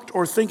shocked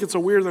or think it's a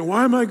weird thing.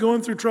 Why am I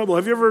going through trouble?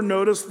 Have you ever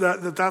noticed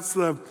that's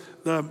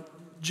the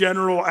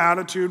general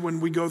attitude when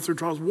we go through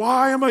trials?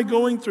 Why am I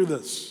going through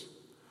this?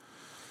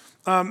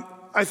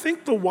 I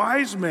think the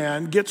wise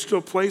man gets to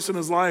a place in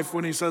his life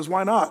when he says,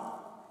 why not?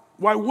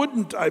 Why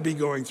wouldn't I be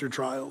going through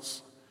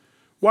trials?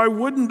 Why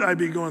wouldn't I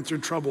be going through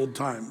troubled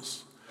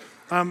times?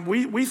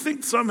 We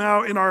think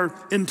somehow in our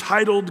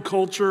entitled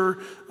culture,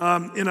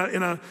 in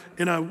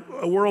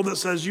a world that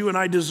says you and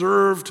I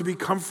deserve to be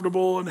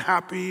comfortable and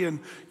happy, and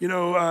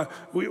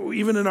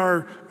even in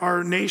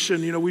our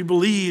nation, we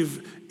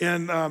believe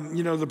in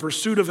the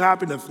pursuit of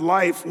happiness,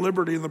 life,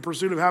 liberty, and the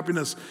pursuit of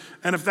happiness.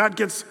 And if that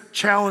gets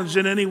challenged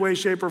in any way,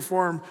 shape, or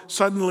form,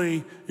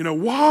 suddenly,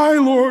 why,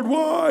 Lord,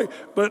 why?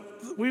 But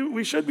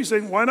we should be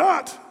saying, why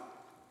not?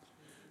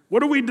 What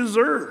do we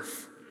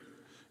deserve?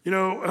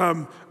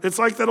 It's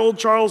like that old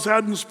Charles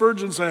Haddon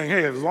Spurgeon saying,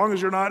 hey, as long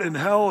as you're not in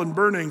hell and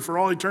burning for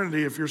all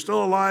eternity, if you're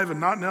still alive and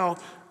not in hell,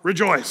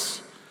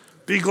 rejoice,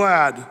 be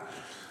glad.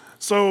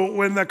 So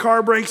when the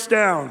car breaks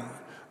down,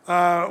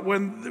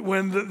 when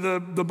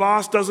the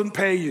boss doesn't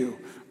pay you,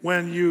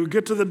 when you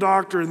get to the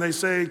doctor and they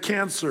say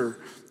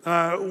cancer,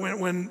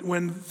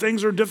 when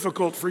things are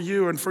difficult for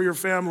you and for your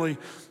family,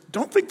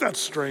 don't think that's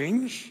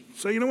strange.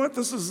 Say, you know what,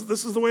 this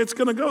is the way it's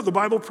going to go. The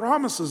Bible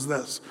promises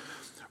this.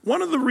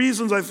 One of the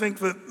reasons I think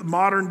that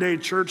modern day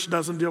church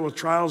doesn't deal with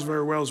trials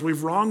very well is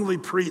we've wrongly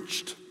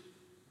preached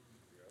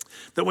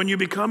That when you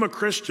become a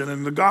Christian,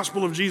 and the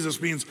gospel of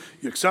Jesus means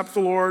you accept the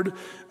Lord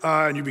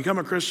and you become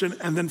a Christian,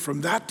 and then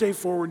from that day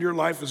forward, your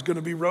life is going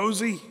to be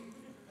rosy.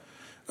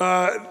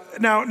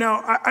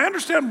 Now, I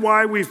understand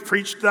why we've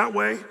preached that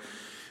way,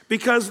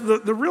 because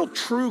the real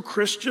true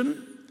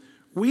Christian,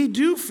 we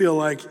do feel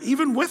like,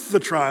 even with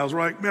the trials,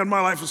 we're like, man, my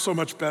life is so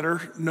much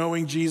better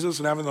knowing Jesus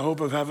and having the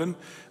hope of heaven.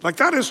 Like,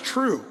 that is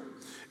true.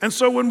 And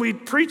so when we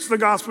preach the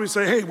gospel, we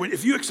say, hey,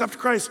 if you accept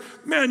Christ,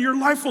 man, your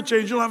life will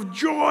change. You'll have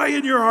joy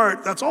in your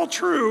heart. That's all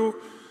true.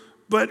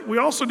 But we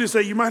also do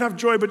say you might have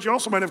joy, but you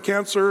also might have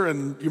cancer,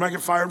 and you might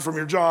get fired from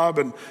your job,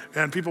 and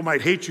people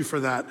might hate you for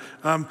that.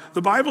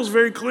 The Bible's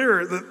very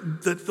clear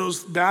that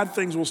those bad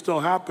things will still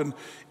happen.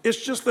 It's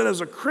just that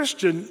as a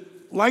Christian,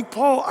 like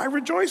Paul, I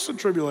rejoice in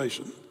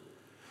tribulation.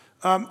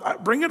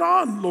 Bring it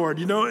on, Lord.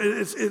 You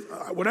know,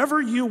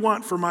 whatever you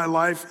want for my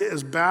life,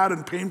 as bad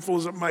and painful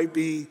as it might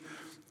be,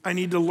 I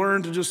need to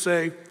learn to just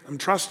say, I'm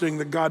trusting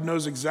that God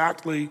knows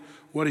exactly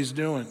what he's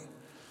doing.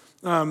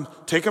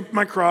 Take up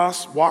my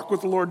cross, walk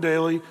with the Lord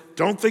daily.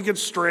 Don't think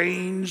it's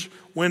strange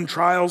when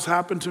trials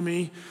happen to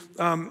me,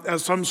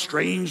 as some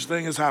strange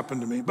thing has happened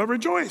to me. But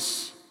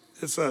rejoice,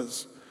 it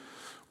says.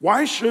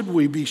 Why should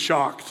we be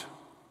shocked?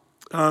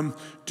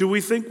 Do we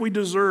think we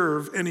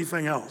deserve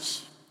anything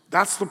else?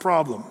 That's the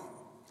problem.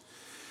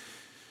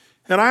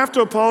 And I have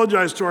to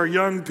apologize to our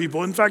young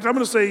people. In fact, I'm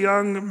going to say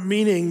young,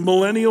 meaning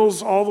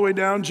millennials all the way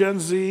down, Gen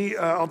Z.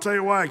 I'll tell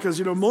you why, because,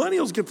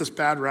 millennials get this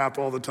bad rap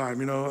all the time,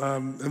 and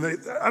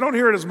I don't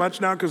hear it as much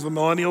now because the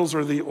millennials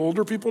are the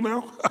older people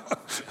now.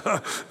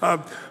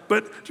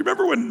 But do you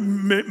remember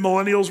when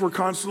millennials were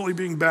constantly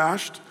being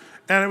bashed?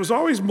 And it was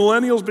always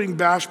millennials being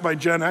bashed by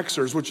Gen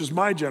Xers, which is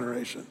my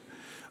generation.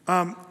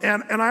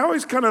 And I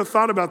always kind of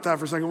thought about that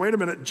for a second. Wait a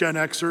minute, Gen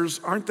Xers,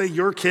 aren't they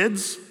your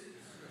kids?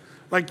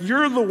 Like,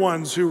 you're the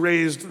ones who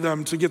raised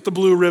them to get the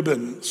blue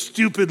ribbon,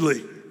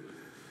 stupidly.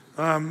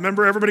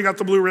 Remember, everybody got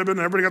the blue ribbon,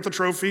 everybody got the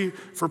trophy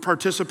for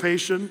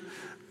participation.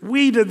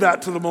 We did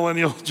that to the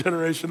millennial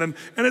generation, and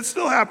it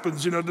still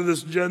happens, to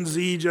this Gen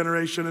Z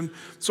generation. And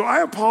so I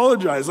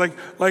apologize.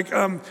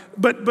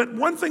 But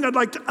one thing I'd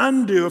like to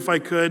undo, if I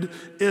could,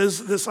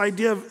 is this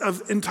idea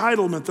of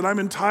entitlement, that I'm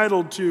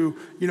entitled to,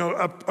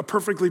 a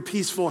perfectly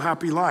peaceful,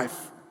 happy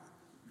life.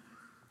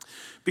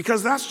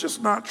 Because that's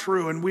just not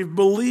true, and we've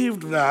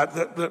believed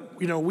that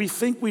we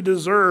think we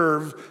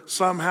deserve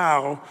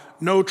somehow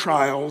no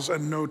trials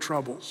and no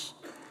troubles.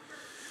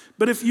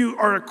 But if you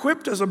are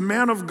equipped as a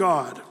man of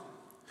God,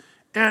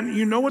 and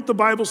you know what the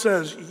Bible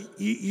says,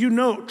 you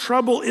know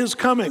trouble is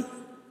coming,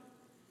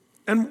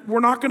 and we're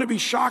not going to be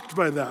shocked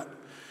by that.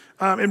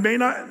 It may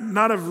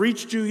not have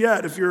reached you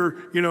yet. If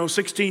you're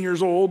 16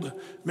 years old,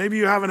 maybe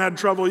you haven't had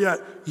trouble yet.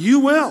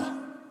 You will.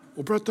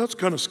 Well, Brett, that's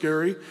kind of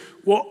scary.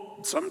 Well,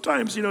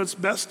 sometimes, it's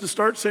best to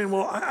start saying,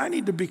 well, I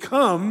need to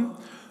become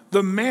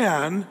the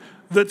man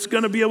that's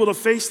going to be able to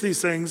face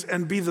these things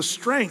and be the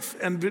strength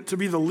and to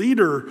be the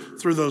leader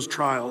through those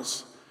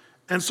trials.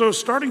 And so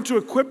starting to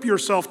equip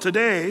yourself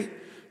today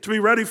to be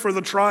ready for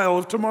the trial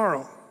of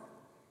tomorrow.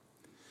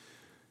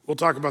 We'll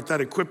talk about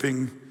that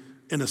equipping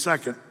in a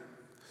second.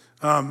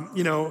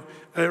 It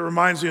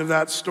reminds me of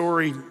that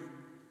story in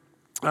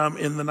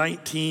the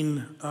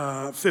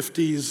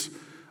 1950s,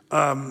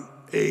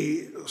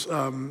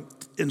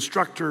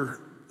 instructor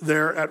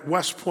there at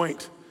West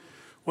Point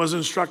was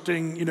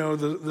instructing,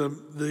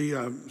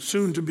 the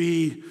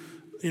soon-to-be,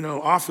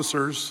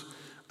 officers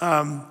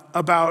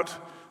about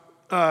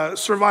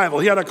survival.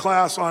 He had a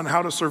class on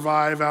how to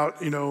survive out,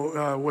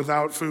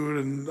 without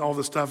food and all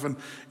this stuff. And,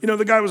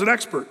 the guy was an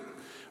expert.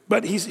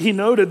 But he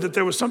noted that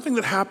there was something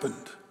that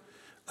happened.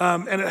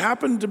 And it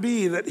happened to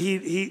be that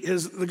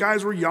the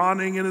guys were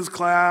yawning in his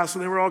class,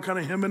 and they were all kind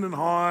of hemming and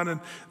hawing, and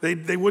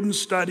they wouldn't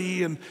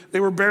study, and they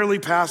were barely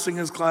passing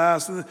his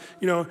class, and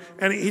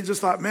he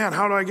just thought, man,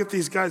 how do I get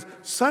these guys?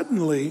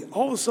 Suddenly,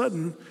 all of a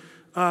sudden,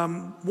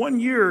 1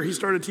 year he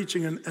started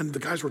teaching, and the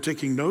guys were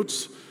taking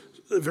notes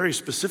very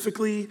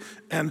specifically,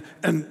 and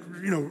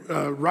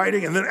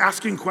writing, and then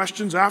asking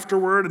questions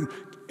afterward, and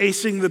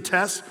acing the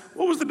test.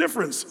 What was the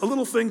difference? A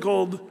little thing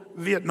called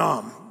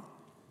Vietnam.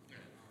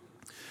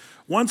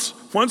 Once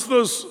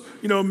those,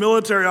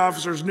 military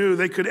officers knew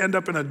they could end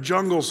up in a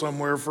jungle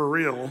somewhere for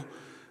real,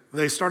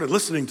 they started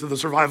listening to the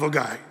survival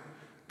guy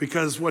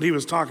because what he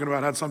was talking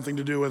about had something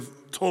to do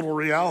with total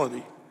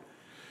reality.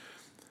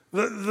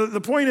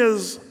 The point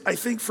is, I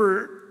think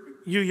for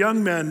you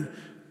young men,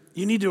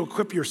 you need to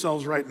equip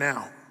yourselves right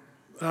now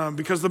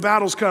because the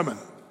battle's coming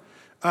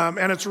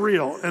and it's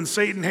real, and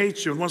Satan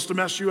hates you and wants to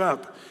mess you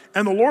up.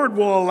 And the Lord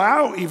will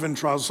allow even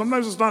trials.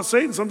 Sometimes it's not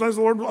Satan. Sometimes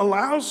the Lord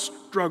allows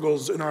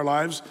struggles in our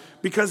lives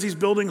because he's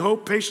building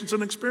hope, patience,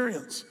 and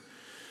experience.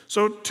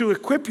 So to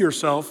equip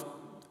yourself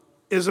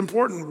is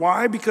important.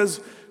 Why? Because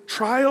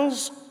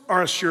trials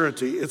are a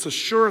surety. It's a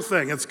sure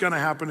thing. It's going to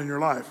happen in your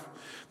life.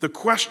 The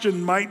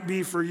question might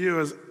be for you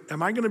is,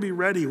 am I going to be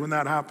ready when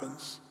that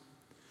happens?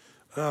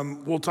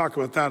 We'll talk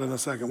about that in a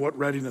second, what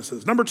readiness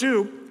is. Number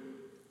two,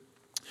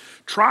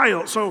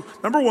 Trial. So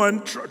number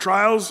one,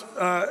 trials,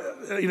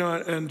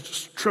 and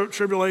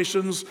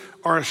tribulations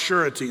are a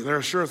surety. They're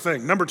a sure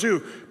thing. Number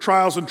two,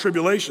 trials and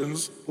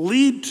tribulations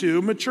lead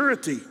to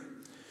maturity.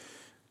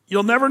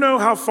 You'll never know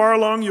how far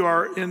along you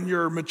are in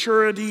your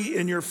maturity,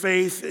 in your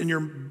faith, in your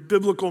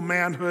biblical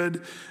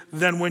manhood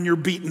than when you're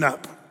beaten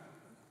up.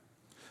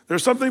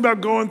 There's something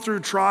about going through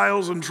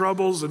trials and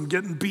troubles and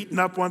getting beaten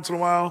up once in a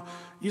while.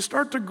 You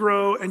start to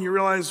grow and you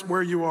realize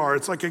where you are.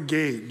 It's like a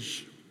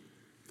gauge.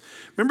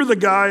 Remember the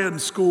guy in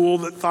school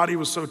that thought he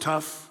was so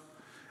tough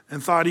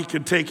and thought he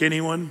could take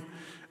anyone?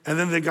 And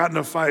then they got in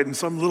a fight and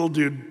some little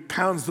dude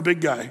pounds the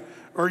big guy.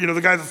 Or,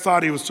 the guy that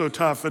thought he was so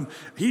tough. And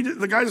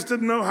the guy just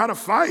didn't know how to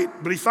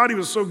fight, but he thought he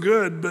was so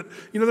good. But,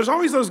 there's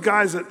always those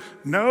guys that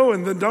know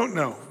and then don't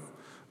know.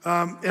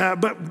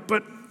 But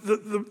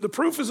the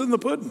proof is in the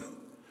pudding.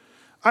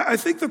 I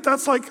think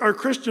that's like our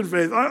Christian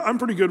faith. I'm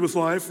pretty good with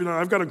life.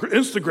 I've got an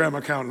Instagram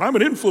account and I'm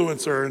an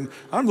influencer and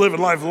I'm living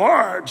life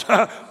large.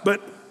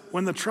 But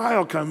when the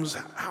trial comes,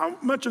 how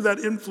much of that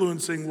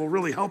influencing will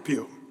really help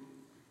you?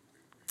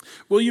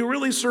 Will you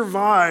really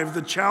survive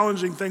the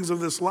challenging things of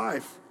this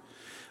life?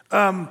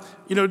 Go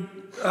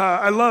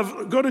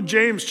to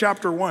James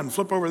chapter 1,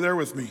 flip over there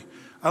with me.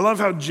 I love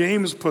how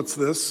James puts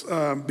this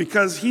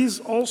because he's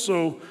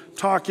also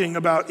talking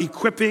about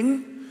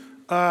equipping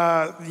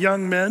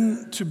young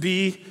men to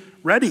be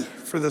ready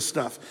for this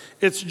stuff.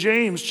 It's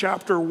James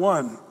chapter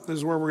 1. This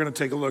is where we're going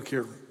to take a look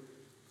here.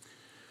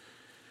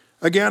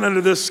 Again, under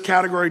this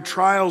category,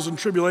 trials and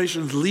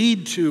tribulations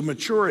lead to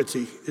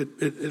maturity.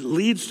 It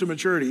leads to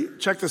maturity.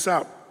 Check this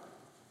out.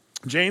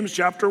 James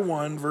chapter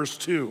 1, verse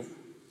 2.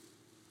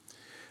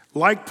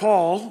 Like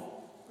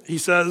Paul, he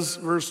says,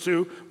 verse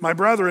 2, my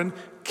brethren,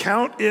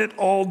 count it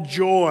all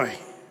joy.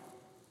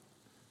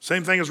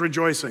 Same thing as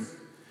rejoicing.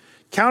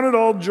 Count it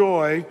all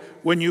joy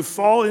when you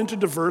fall into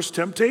diverse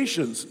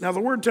temptations. Now, the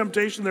word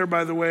temptation there,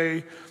 by the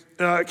way,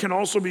 can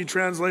also be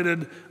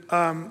translated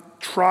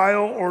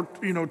trial or,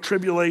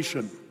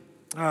 tribulation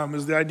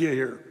is the idea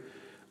here.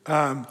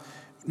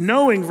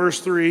 Knowing,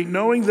 verse 3,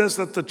 knowing this,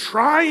 that the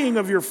trying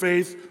of your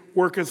faith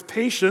worketh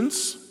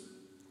patience,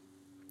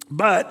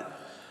 but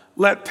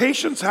let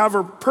patience have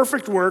her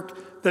perfect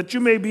work, that you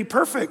may be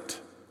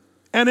perfect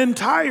and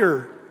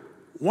entire,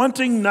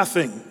 wanting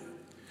nothing.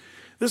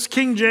 This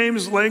King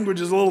James language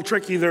is a little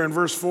tricky there in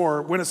verse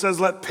 4. When it says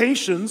let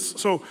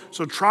patience, so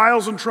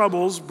trials and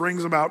troubles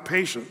brings about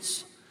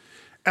patience.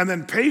 And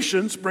then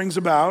patience brings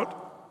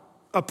about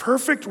a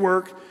perfect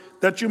work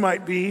that you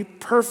might be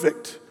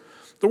perfect.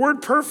 The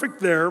word perfect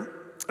there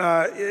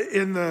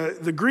in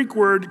the Greek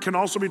word can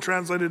also be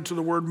translated to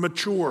the word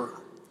mature.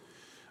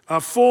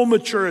 Full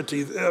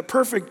maturity,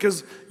 perfect,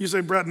 because you say,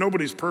 Brett,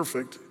 nobody's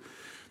perfect.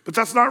 But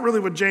that's not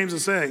really what James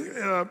is saying.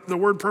 The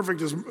word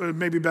perfect is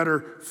maybe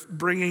better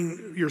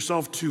bringing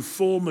yourself to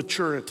full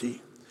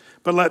maturity.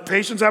 But let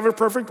patience have a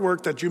perfect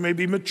work that you may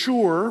be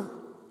mature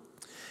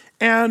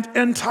and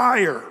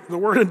entire. The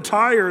word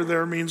entire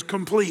there means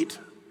complete.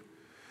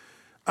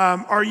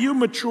 Are you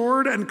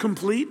matured and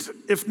complete?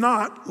 If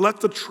not, let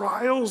the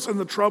trials and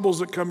the troubles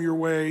that come your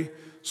way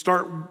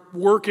start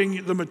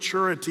working the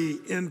maturity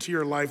into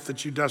your life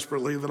that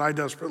I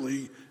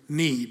desperately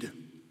need.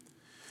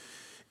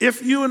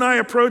 If you and I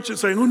approach it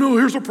saying, oh no,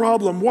 here's a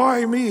problem,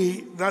 why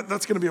me?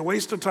 That's gonna be a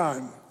waste of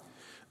time.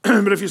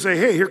 But if you say,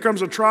 hey, here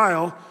comes a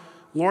trial,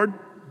 Lord,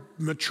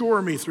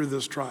 mature me through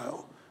this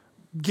trial.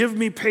 Give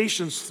me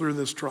patience through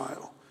this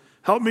trial.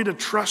 Help me to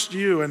trust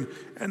you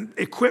and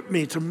equip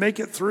me to make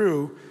it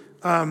through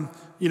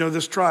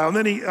this trial. And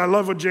then I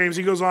love what James,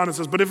 he goes on and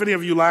says, but if any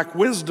of you lack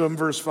wisdom,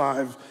 verse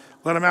 5,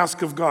 let him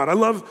ask of God. I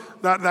love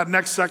that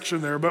next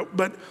section there.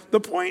 But the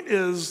point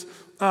is,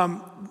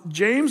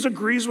 James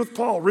agrees with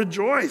Paul.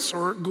 Rejoice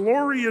or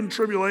glory in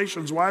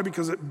tribulations. Why?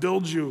 Because it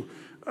builds you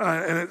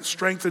and it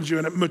strengthens you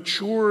and it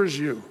matures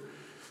you.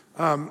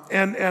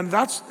 And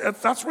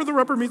that's where the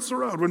rubber meets the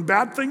road. When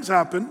bad things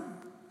happen,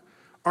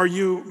 are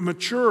you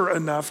mature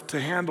enough to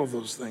handle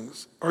those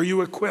things? Are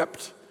you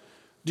equipped?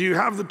 Do you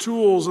have the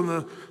tools and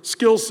the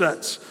skill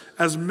sets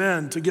as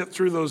men to get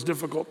through those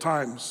difficult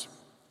times?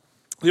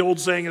 The old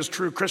saying is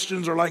true,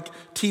 Christians are like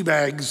tea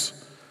bags.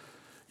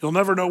 You'll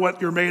never know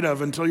what you're made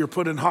of until you're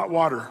put in hot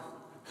water.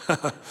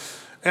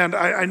 And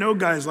I know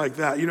guys like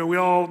that. We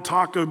all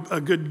talk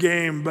a good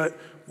game, but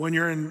when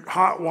you're in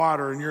hot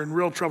water and you're in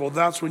real trouble,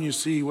 that's when you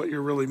see what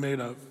you're really made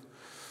of.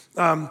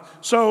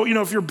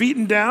 If you're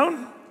beaten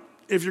down,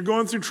 if you're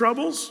going through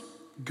troubles,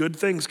 good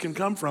things can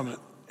come from it.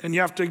 And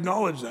you have to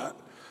acknowledge that.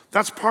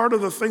 That's part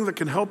of the thing that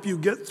can help you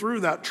get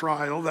through that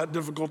trial, that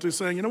difficulty,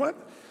 saying, you know what?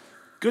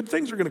 Good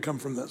things are going to come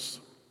from this.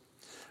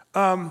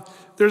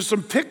 There's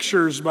some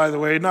pictures, by the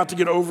way, not to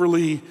get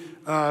overly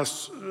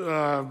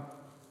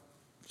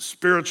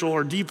spiritual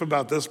or deep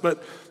about this,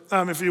 but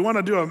if you want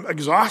to do an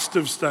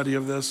exhaustive study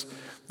of this,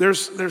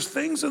 there's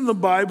things in the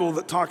Bible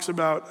that talks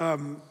about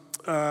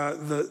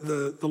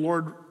the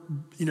Lord,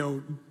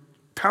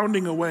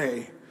 pounding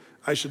away,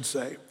 I should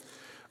say.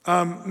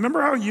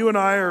 Remember how you and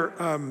I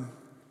are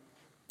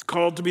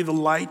called to be the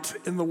light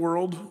in the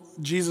world?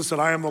 Jesus said,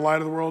 I am the light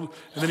of the world.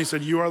 And then he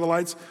said, you are the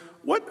lights.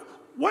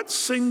 What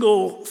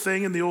single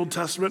thing in the Old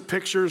Testament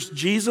pictures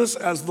Jesus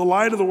as the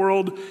light of the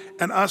world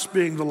and us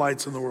being the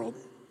lights in the world?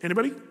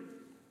 Anybody?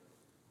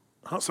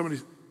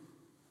 Somebody?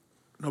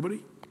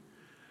 Nobody?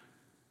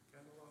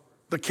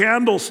 The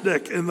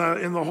candlestick in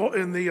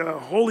the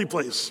holy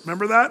place.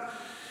 Remember that?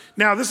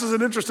 Now, this is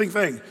an interesting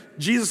thing.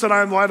 Jesus said,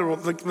 "I am the light of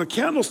the world." The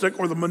candlestick,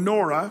 or the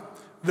menorah,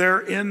 there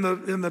in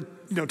the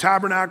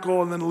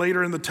tabernacle and then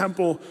later in the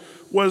temple,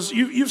 was,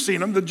 you've seen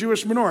them, the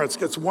Jewish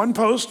menorah. It's one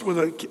post with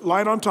a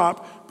light on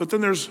top, but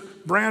then there's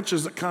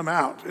branches that come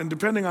out. And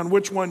depending on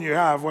which one you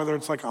have, whether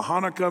it's like a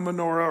Hanukkah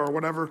menorah or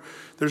whatever,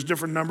 there's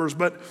different numbers.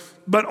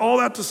 But all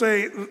that to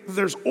say,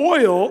 there's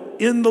oil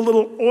in the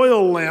little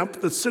oil lamp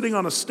that's sitting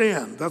on a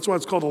stand. That's why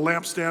it's called a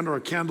lampstand, or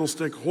a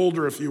candlestick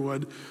holder, if you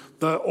would.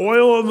 The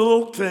oil in the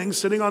little thing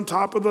sitting on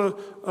top of the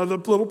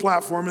little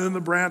platform, and then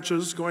the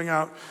branches going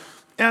out.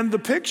 And the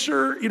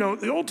picture,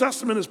 the Old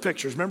Testament is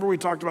pictures. Remember we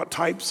talked about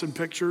types and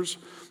pictures?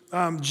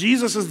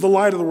 Jesus is the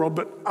light of the world,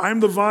 but I'm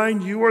the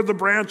vine, you are the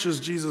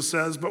branches, Jesus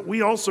says, but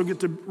we also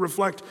get to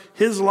reflect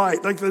his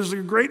light. Like, there's a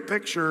great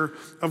picture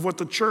of what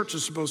the church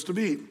is supposed to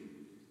be.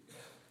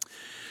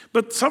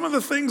 But some of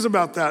the things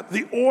about that,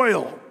 the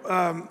oil,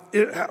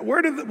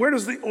 where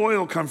does the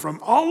oil come from?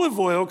 Olive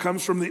oil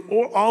comes from the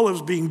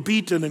olives being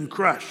beaten and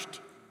crushed.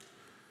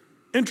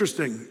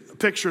 Interesting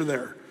picture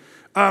there.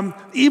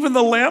 Even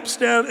the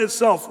lampstand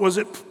itself, was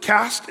it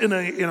cast in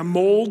a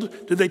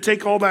mold? Did they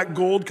take all that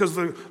gold? Because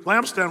the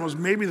lampstand was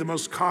maybe the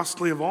most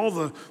costly of all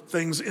the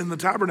things in the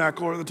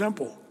tabernacle or the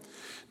temple.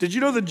 Did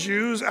you know the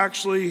Jews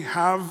actually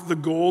have the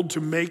gold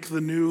to make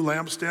the new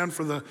lampstand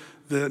for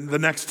the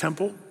next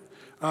temple?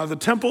 The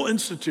Temple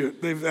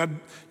Institute, they've had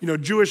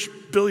Jewish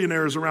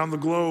billionaires around the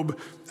globe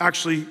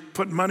actually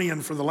put money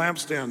in for the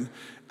lampstand,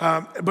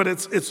 but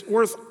it's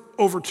worth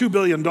over $2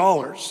 billion.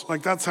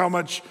 Like, that's how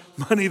much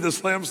money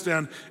this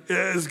lampstand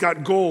has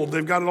got gold.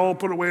 They've got it all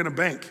put away in a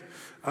bank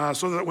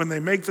so that when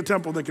they make the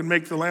temple, they can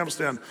make the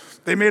lampstand.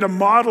 They made a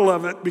model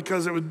of it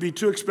because it would be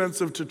too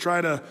expensive to try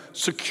to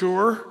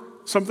secure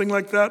something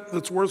like that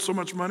that's worth so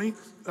much money.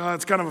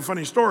 It's kind of a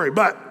funny story,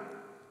 but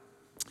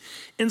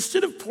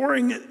instead of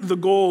pouring the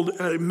gold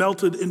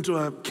melted into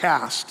a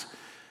cast,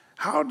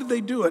 how did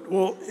they do it?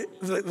 Well,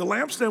 the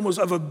lampstand was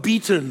of a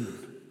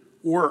beaten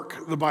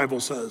work, the Bible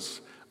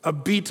says. A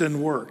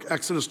beaten work.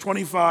 Exodus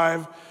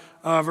 25,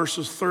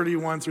 verses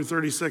 31 through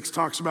 36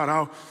 talks about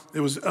how it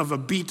was of a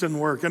beaten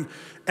work. And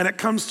it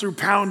comes through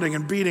pounding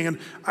and beating.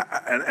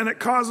 And it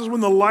causes,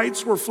 when the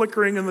lights were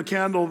flickering in the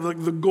candle,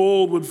 the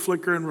gold would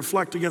flicker and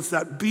reflect against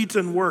that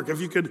beaten work. If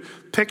you could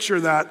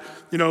picture that,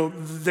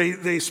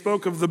 they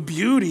spoke of the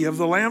beauty of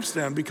the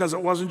lampstand because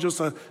it wasn't just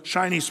a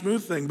shiny,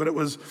 smooth thing, but it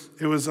was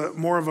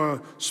more of a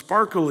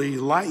sparkly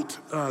light,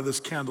 this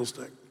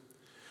candlestick.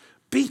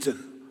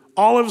 Beaten.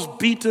 Olives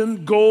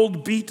beaten,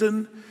 gold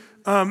beaten.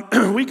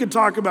 We could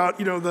talk about,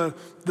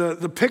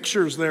 the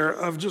pictures there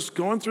of just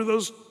going through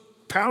those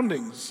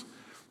poundings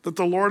that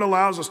the Lord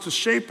allows us to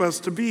shape us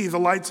to be the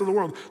lights of the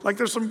world. Like,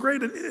 there's some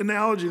great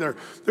analogy there.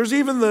 There's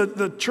even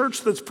the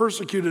church that's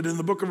persecuted in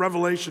the book of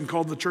Revelation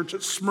called the church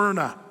at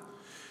Smyrna.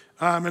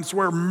 It's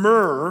where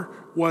myrrh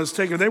was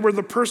taken. They were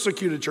the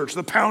persecuted church,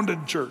 the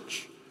pounded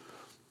church.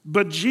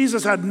 But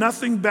Jesus had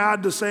nothing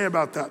bad to say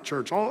about that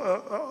church.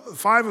 All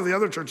 5 of the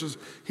other churches,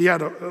 he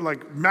had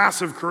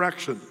massive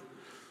correction.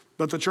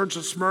 But the church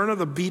at Smyrna,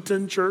 the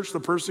beaten church, the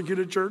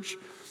persecuted church,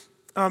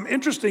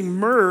 interesting,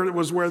 myrrh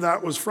was where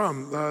that was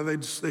from.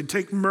 They'd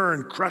take myrrh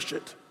and crush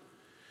it.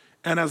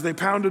 And as they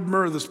pounded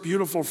myrrh, this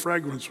beautiful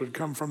fragrance would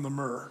come from the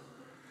myrrh.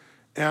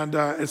 And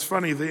it's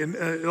funny,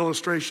 the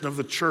illustration of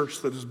the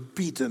church that is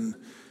beaten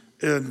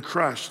and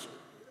crushed.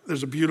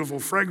 There's a beautiful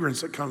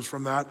fragrance that comes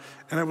from that.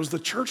 And it was the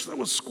church that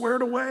was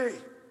squared away.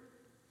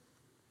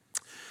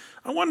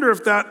 I wonder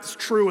if that's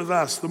true with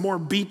us. The more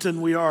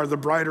beaten we are, the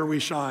brighter we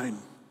shine.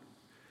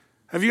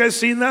 Have you guys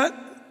seen that?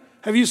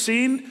 Have you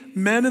seen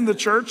men in the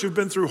church who've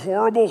been through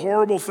horrible,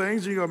 horrible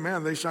things? You go,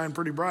 man, they shine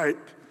pretty bright.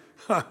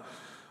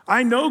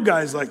 I know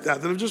guys like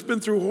that have just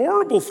been through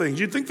horrible things.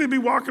 You'd think they'd be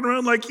walking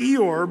around like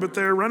Eeyore, but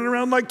they're running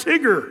around like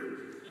Tigger.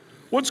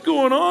 What's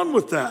going on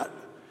with that?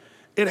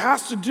 It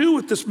has to do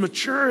with this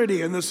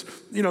maturity and this,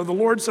 the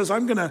Lord says,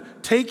 I'm going to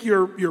take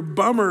your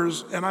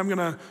bummers and I'm going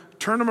to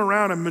turn them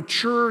around and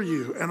mature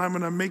you, and I'm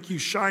going to make you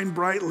shine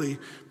brightly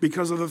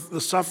because of the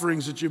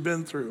sufferings that you've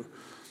been through.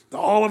 The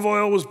olive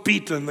oil was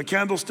beaten, the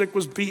candlestick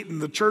was beaten,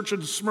 the church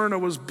in Smyrna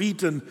was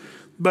beaten,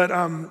 but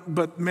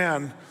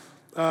man,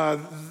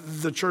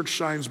 the church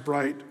shines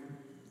bright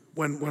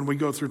when we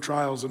go through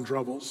trials and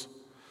troubles.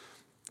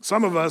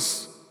 Some of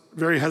us,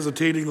 very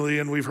hesitatingly,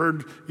 and we've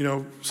heard,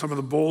 some of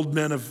the bold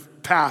men of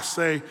past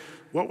say,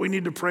 what we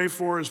need to pray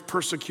for is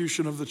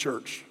persecution of the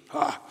church.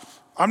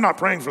 I'm not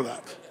praying for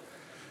that.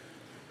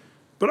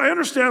 But I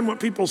understand when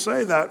people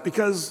say that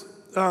because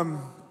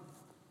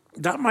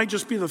that might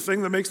just be the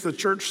thing that makes the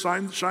church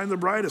shine the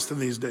brightest in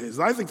these days.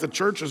 I think the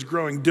church is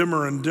growing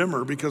dimmer and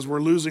dimmer because we're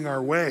losing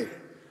our way.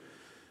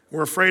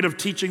 We're afraid of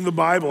teaching the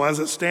Bible as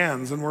it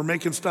stands, and we're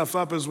making stuff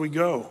up as we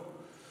go.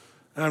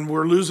 and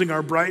we're losing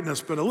our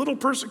brightness. But a little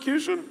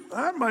persecution,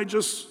 that might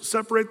just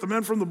separate the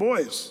men from the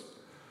boys,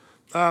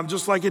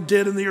 just like it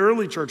did in the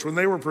early church when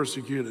they were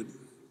persecuted.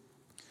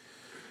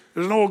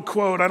 There's an old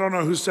quote, I don't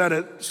know who said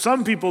it.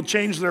 Some people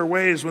change their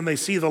ways when they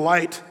see the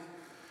light,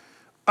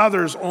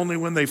 others only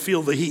when they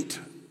feel the heat.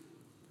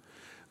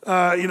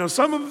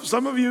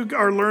 Some of you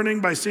are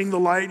learning by seeing the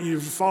light, and you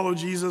follow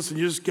Jesus and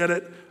you just get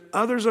it.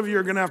 Others of you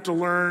are going to have to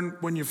learn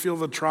when you feel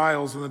the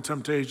trials and the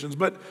temptations.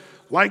 But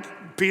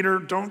like Peter,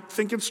 don't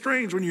think it's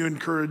strange when you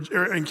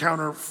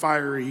encounter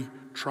fiery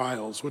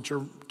trials, which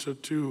are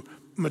to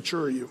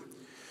mature you.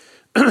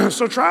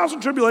 So trials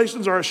and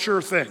tribulations are a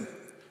sure thing.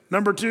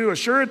 Number two, a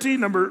surety.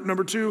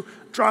 Number two,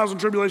 trials and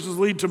tribulations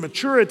lead to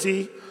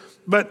maturity.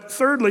 But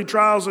thirdly,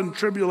 trials and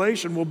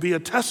tribulation will be a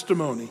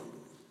testimony.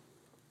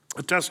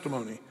 A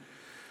testimony.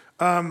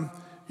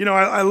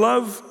 I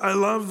love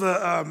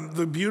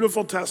the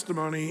beautiful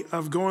testimony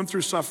of going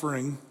through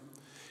suffering,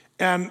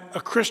 and a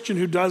Christian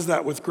who does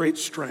that with great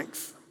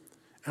strength.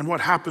 And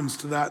what happens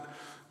to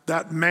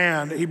that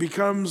man? He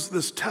becomes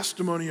this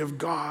testimony of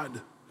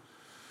God.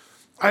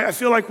 I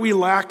feel like we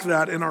lack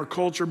that in our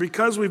culture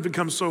because we've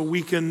become so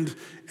weakened,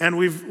 and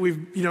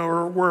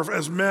we're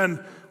as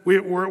men,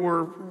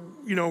 we're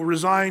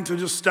resigned to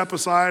just step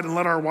aside and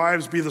let our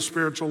wives be the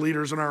spiritual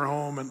leaders in our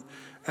home,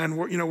 and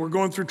we're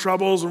going through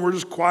troubles and we're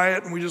just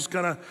quiet and we just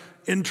kind of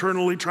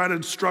internally try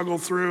to struggle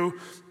through.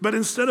 But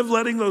instead of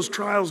letting those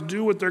trials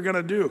do what they're going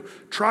to do,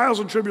 trials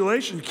and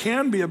tribulation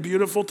can be a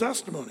beautiful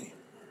testimony.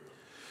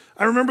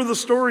 I remember the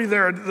story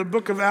there in the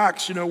book of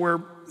Acts, where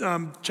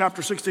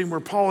chapter 16, where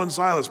Paul and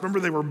Silas, remember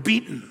they were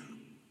beaten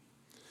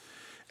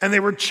and they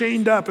were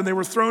chained up and they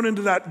were thrown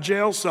into that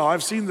jail cell.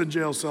 I've seen the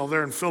jail cell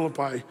there in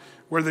Philippi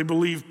where they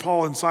believed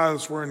Paul and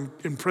Silas were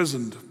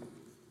imprisoned.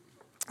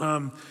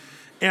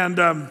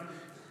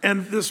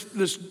 And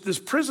this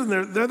prison,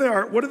 there they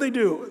are. What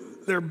do?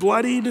 They're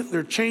bloodied,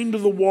 they're chained to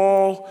the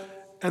wall,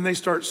 and they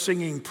start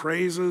singing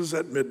praises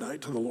at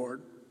midnight to the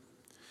Lord.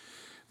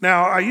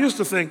 Now, I used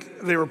to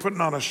think they were putting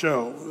on a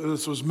show.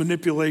 This was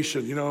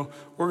manipulation.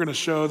 We're going to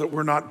show that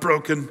we're not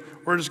broken.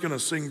 We're just going to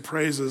sing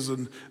praises.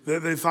 And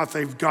they thought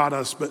they've got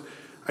us. But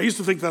I used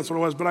to think that's what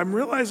it was. But I'm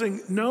realizing,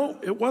 no,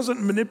 it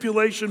wasn't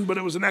manipulation, but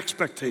it was an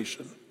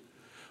expectation.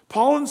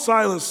 Paul and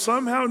Silas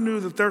somehow knew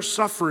that their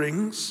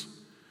sufferings,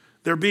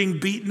 they're being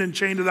beaten and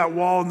chained to that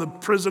wall in the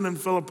prison in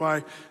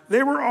Philippi,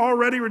 they were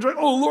already rejoicing.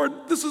 Oh, Lord,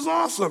 this is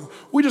awesome.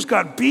 We just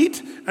got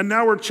beat, and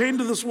now we're chained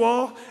to this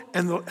wall,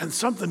 and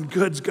something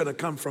good's going to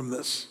come from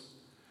this.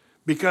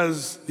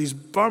 Because these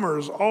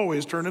bummers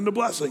always turn into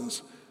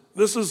blessings.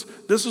 This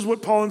is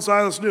what Paul and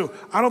Silas knew.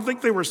 I don't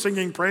think they were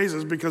singing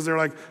praises because they're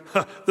like,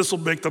 this will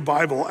make the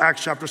Bible,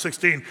 Acts chapter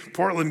 16.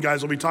 Portland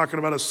guys will be talking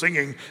about us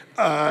singing.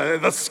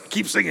 Let's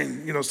keep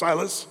singing,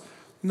 Silas.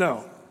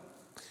 No.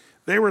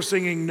 They were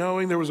singing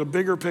knowing there was a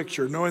bigger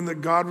picture, knowing that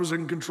God was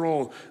in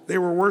control. They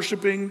were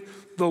worshiping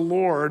the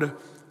Lord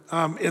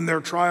in their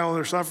trial,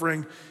 their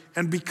suffering.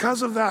 And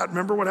because of that,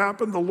 remember what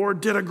happened? The Lord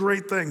did a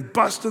great thing,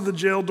 busted the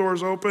jail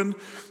doors open.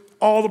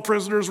 All the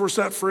prisoners were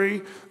set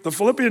free. The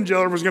Philippian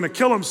jailer was going to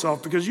kill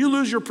himself because you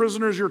lose your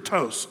prisoners, you're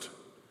toast.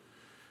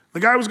 The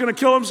guy was going to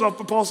kill himself,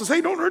 but Paul says,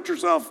 hey, don't hurt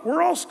yourself.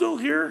 We're all still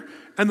here.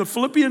 And the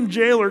Philippian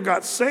jailer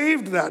got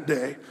saved that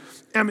day.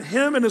 And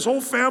him and his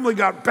whole family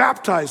got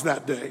baptized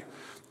that day.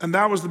 And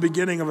that was the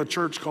beginning of a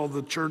church called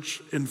the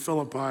Church in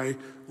Philippi.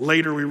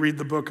 Later, we read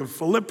the book of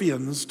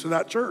Philippians to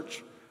that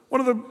church.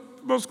 One of the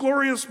most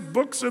glorious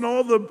books in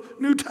all the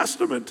New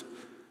Testament.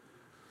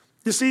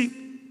 You see,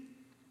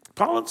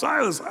 Paul and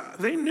Silas,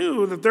 they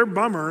knew that their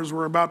bummers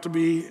were about to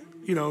be,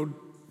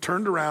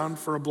 turned around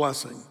for a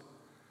blessing.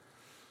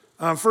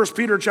 1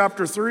 Peter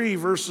chapter 3,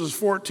 verses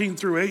 14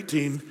 through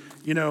 18,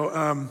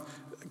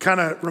 kind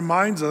of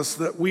reminds us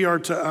that we are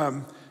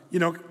to,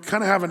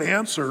 kind of have an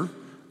answer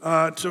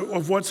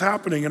of what's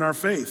happening in our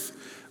faith.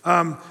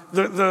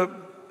 The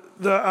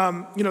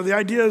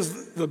idea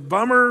is the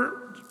bummer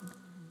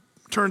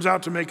turns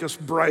out to make us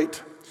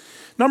bright.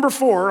 Number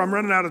 4, I'm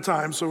running out of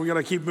time, so we got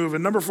to keep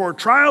moving. Number 4,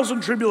 trials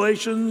and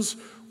tribulations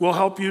will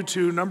help you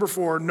to, number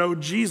 4, know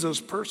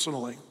Jesus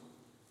personally.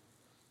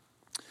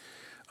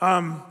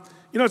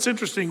 It's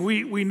interesting.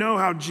 We know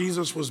how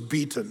Jesus was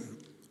beaten,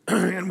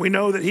 and we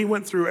know that he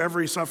went through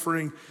every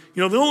suffering.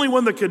 The only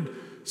one that could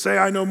say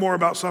I know more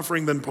about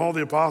suffering than Paul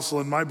the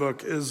Apostle in my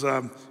book is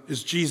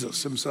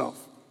Jesus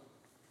himself.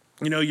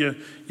 You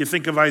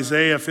think of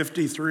Isaiah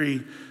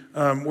 53,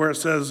 where it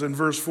says in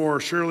verse 4,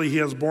 surely he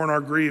has borne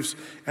our griefs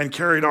and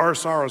carried our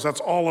sorrows. That's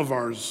all of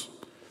ours.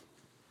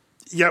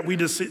 Yet we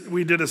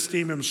did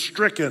esteem him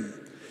stricken.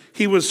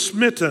 He was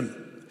smitten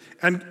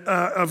and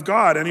of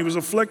God, and he was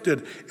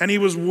afflicted, and he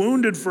was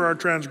wounded for our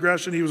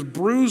transgression. He was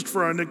bruised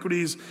for our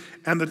iniquities,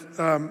 and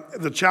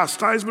the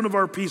chastisement of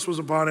our peace was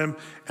upon him,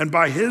 and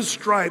by his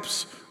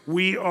stripes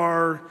we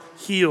are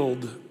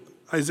healed.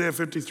 Isaiah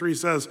 53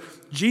 says,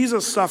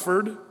 Jesus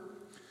suffered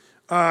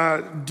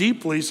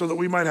deeply so that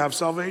we might have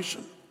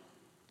salvation.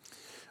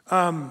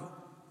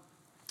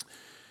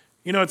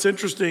 It's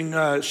interesting.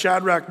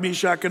 Shadrach,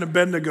 Meshach, and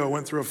Abednego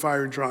went through a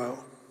fiery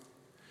trial.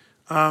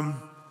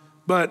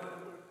 But But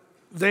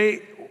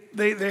they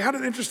had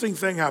an interesting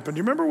thing happen. Do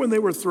you remember when they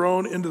were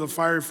thrown into the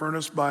fiery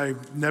furnace by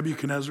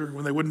Nebuchadnezzar,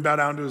 when they wouldn't bow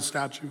down to his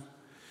statue? Do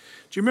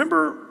you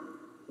remember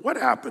what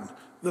happened?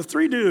 The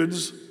three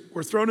dudes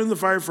were thrown in the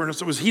fiery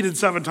furnace. It was heated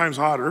 7 times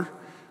hotter.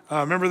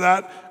 Remember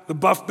that? The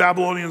buff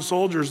Babylonian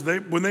soldiers,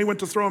 when they went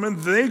to throw them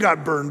in, they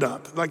got burned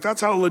up. Like,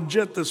 that's how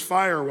legit this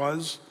fire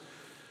was.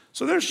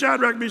 So there's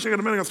Shadrach, Meshach,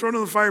 and Abednego thrown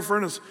in the fire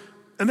furnace.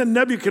 And then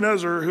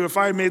Nebuchadnezzar, who if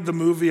I made the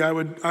movie, I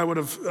would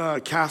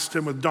have cast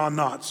him with Don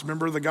Knotts.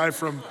 Remember the guy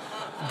from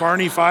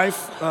Barney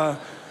Fife?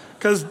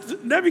 Because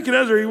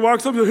Nebuchadnezzar, he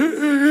walks up and says,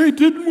 hey,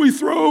 didn't we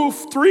throw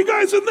 3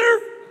 guys in there?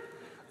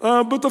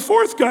 But the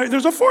 4th guy,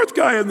 there's a 4th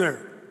guy in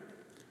there.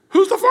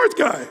 Who's the 4th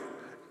guy?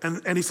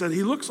 And he said,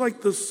 he looks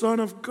like the Son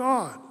of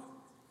God.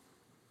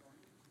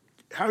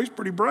 How he's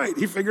pretty bright.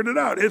 He figured it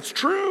out. It's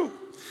true.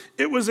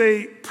 It was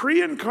a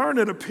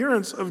pre-incarnate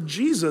appearance of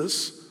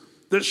Jesus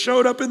that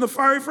showed up in the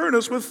fiery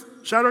furnace with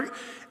Shadrach.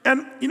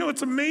 And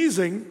it's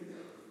amazing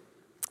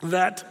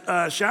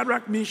that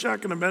Shadrach,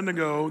 Meshach, and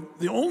Abednego,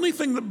 the only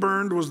thing that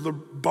burned was the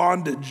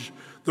bondage,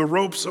 the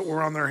ropes that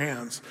were on their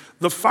hands.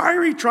 The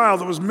fiery trial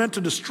that was meant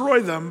to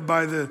destroy them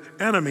by the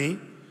enemy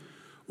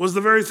was the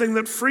very thing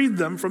that freed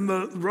them from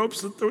the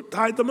ropes that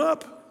tied them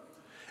up.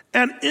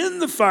 And in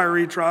the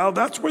fiery trial,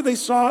 that's where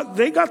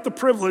they got the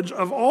privilege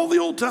of all the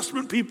Old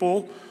Testament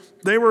people.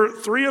 They were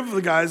 3 of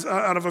the guys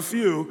out of a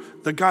few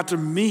that got to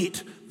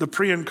meet the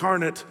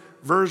pre-incarnate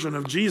version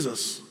of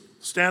Jesus,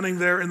 standing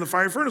there in the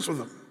fiery furnace with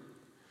them.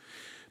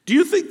 Do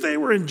you think they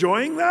were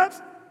enjoying that?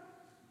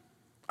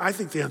 I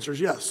think the answer is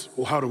yes.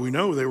 Well, how do we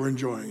know they were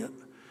enjoying it?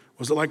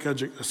 Was it like a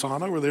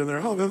sauna where they're in there,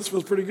 oh, man, this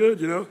feels pretty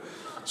good,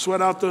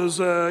 Sweat out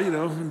those,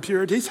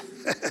 impurities?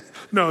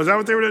 No, is that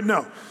what they were doing?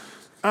 No.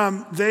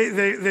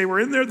 They were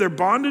in there, their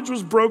bondage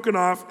was broken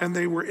off, and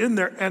they were in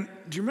there. And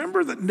do you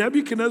remember that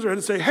Nebuchadnezzar had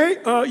to say, hey,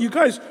 you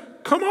guys,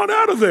 come on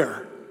out of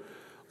there.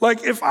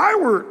 Like, if I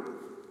were,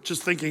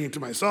 just thinking to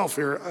myself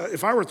here,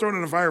 if I were thrown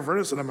in a fire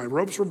furnace and my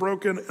ropes were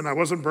broken and I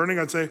wasn't burning,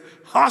 I'd say,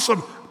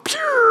 awesome,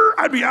 pure,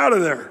 I'd be out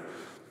of there.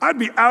 I'd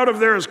be out of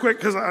there as quick,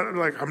 because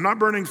I'm not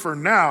burning for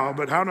now,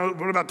 but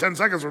what about 10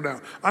 seconds from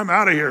now? I'm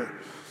out of here.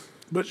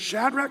 But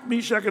Shadrach,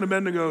 Meshach, and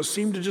Abednego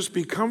seemed to just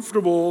be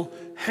comfortable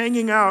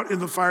hanging out in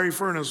the fiery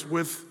furnace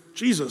with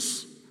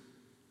Jesus.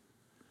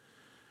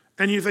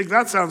 And you think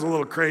that sounds a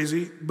little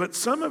crazy, but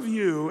some of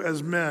you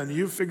as men,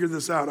 you've figured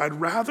this out. I'd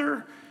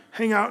rather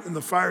hang out in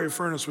the fiery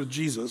furnace with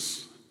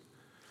Jesus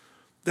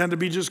than to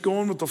be just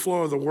going with the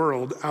flow of the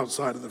world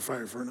outside of the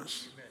fiery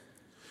furnace.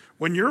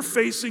 When you're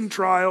facing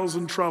trials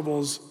and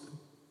troubles,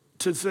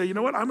 to say, you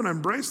know what, I'm going to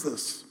embrace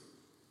this.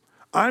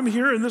 I'm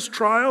here in this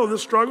trial, in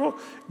this struggle.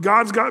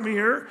 God's got me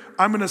here.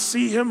 I'm going to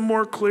see him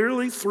more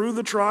clearly through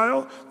the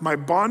trial. My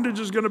bondage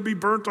is going to be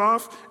burnt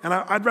off. And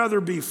I'd rather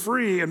be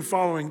free and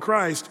following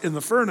Christ in the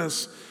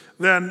furnace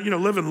than,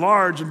 living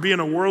large and being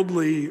a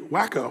worldly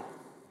wacko.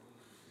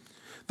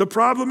 The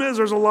problem is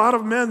there's a lot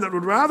of men that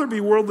would rather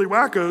be worldly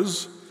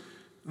wackos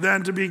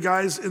than to be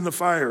guys in the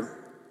fire.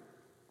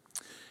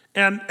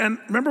 And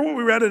remember what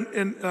we read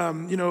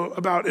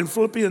about in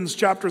Philippians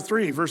chapter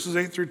 3, verses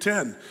 8 through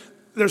 10.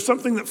 There's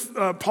something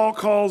that Paul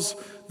calls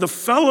the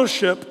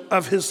fellowship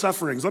of his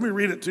sufferings. Let me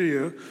read it to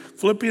you.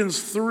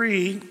 Philippians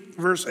 3,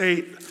 verse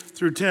 8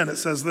 through 10, it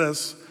says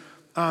this.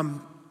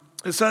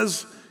 It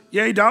says,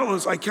 yea,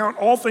 doubtless, I count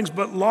all things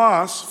but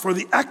loss for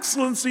the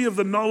excellency of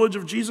the knowledge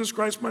of Jesus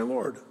Christ my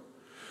Lord,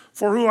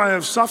 for whom I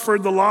have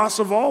suffered the loss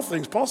of all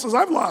things. Paul says,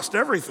 I've lost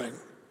everything.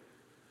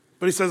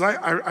 But he says,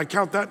 I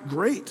count that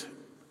great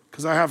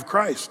because I have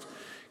Christ.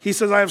 He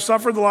says, I have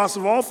suffered the loss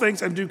of all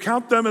things and do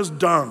count them as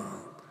dung.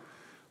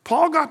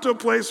 Paul got to a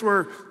place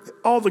where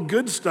all the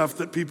good stuff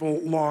that people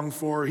long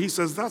for, he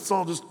says, that's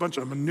all just a bunch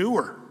of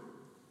manure.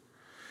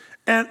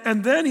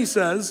 And then he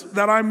says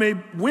that I may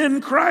win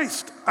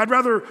Christ. I'd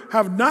rather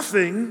have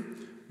nothing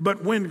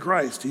but win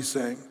Christ, he's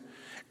saying.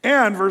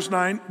 And, verse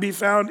 9, be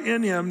found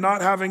in him,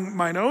 not having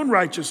mine own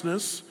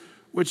righteousness,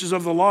 which is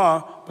of the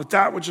law, but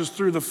that which is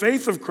through the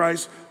faith of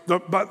Christ,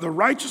 but the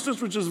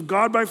righteousness which is of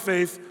God by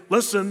faith,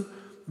 listen,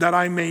 that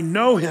I may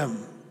know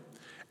him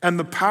and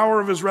the power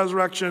of his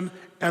resurrection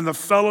and the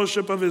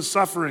fellowship of his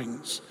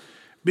sufferings,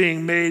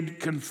 being made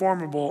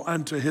conformable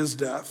unto his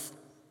death.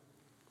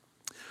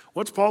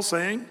 What's Paul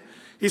saying?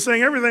 He's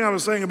saying everything I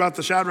was saying about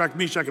the Shadrach,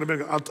 Meshach, and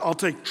Abednego. I'll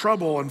take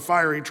trouble and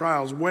fiery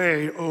trials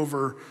way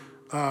over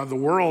the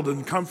world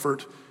and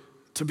comfort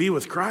to be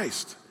with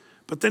Christ.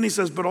 But then he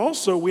says, but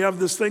also we have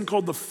this thing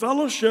called the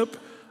fellowship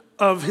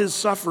of his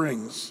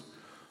sufferings.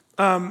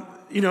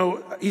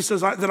 He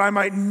says that I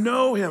might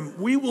know him.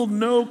 We will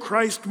know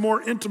Christ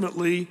more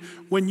intimately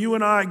when you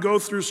and I go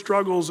through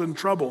struggles and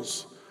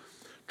troubles.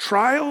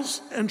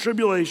 Trials and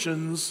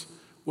tribulations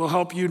will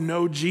help you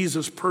know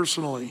Jesus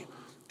personally.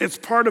 It's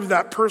part of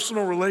that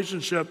personal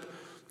relationship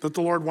that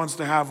the Lord wants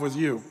to have with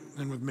you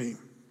and with me.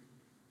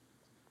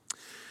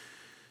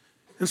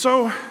 And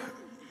so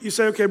you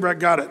say, okay, Brett,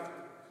 got it.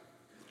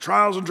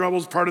 Trials and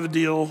troubles, part of the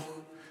deal.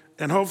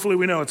 And hopefully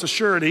we know it's a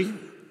surety.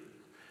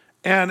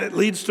 And it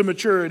leads to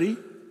maturity.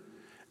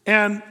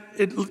 And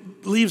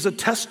it leaves a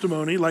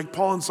testimony, like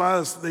Paul and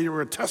Silas, they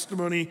were a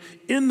testimony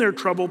in their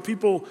trouble.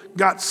 People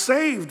got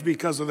saved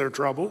because of their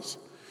troubles.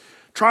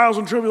 Trials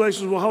and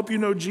tribulations will help you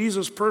know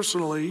Jesus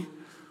personally.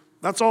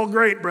 That's all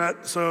great,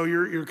 Brett. So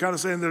you're kind of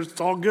saying that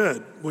it's all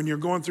good when you're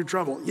going through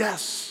trouble.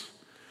 Yes.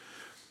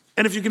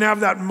 And if you can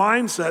have that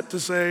mindset to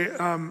say,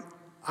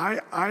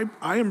 I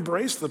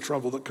embrace the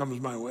trouble that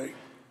comes my way.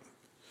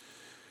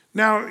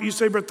 Now, you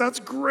say, Brett,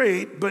 that's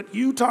great, but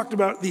you talked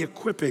about the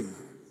equipping.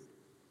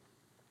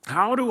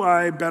 How do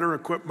I better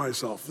equip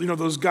myself? You know,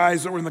 those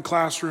guys that were in the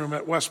classroom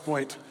at West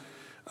Point.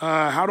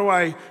 How do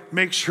I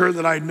make sure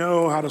that I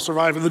know how to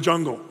survive in the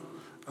jungle?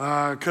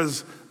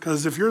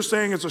 Because if you're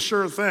saying it's a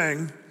sure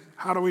thing,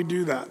 how do we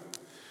do that?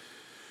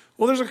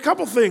 Well, there's a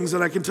couple things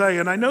that I can tell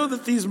you, and I know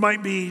that these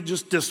might be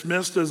just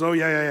dismissed as, oh,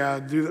 yeah,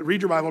 do that.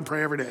 Read your Bible and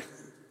pray every day.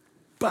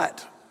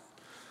 But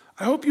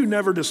I hope you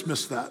never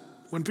dismiss that.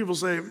 When people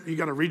say you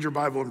got to read your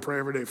Bible and pray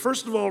every day,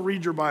 first of all,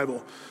 read your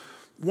Bible.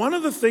 One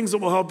of the things that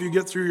will help you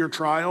get through your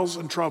trials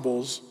and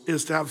troubles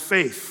is to have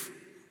faith.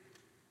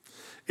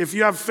 If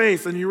you have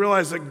faith and you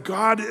realize that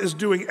God is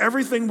doing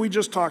everything we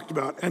just talked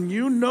about, and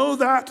you know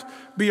that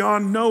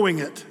beyond knowing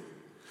it,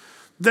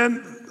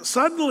 then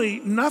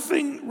suddenly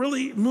nothing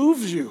really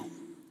moves you.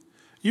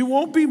 You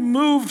won't be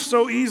moved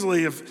so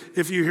easily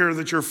if you hear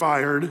that you're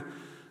fired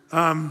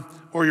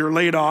or you're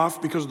laid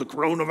off because of the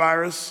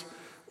coronavirus,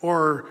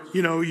 or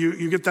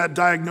you get that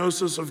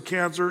diagnosis of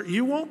cancer.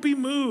 You won't be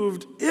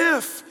moved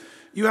if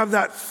you have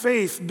that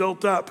faith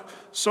built up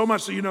so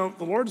much that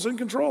the Lord's in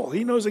control.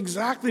 He knows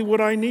exactly what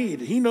I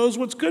need. He knows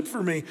what's good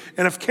for me.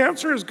 And if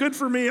cancer is good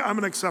for me, I'm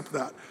going to accept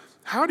that.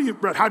 How do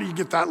you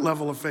get that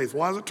level of faith?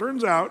 Well, as it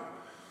turns out,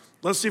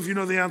 let's see if you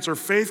know the answer.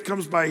 Faith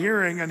comes by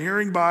hearing, and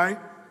hearing by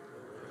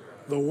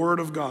the Word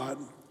of God.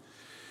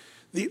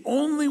 The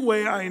only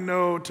way I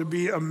know to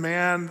be a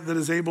man that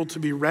is able to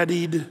be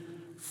readied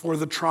for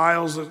the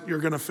trials that you're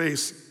going to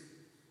face,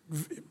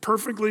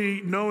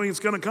 perfectly knowing it's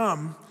going to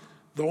come,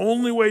 the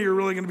only way you're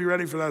really going to be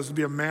ready for that is to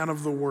be a man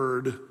of the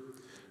Word.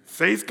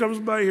 Faith comes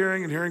by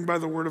hearing, and hearing by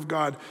the Word of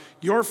God.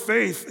 Your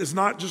faith is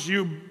not just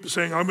you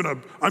saying,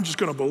 I'm just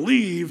going to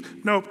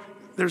believe. No,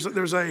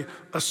 there's a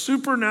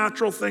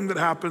supernatural thing that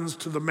happens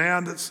to the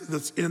man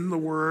that's in the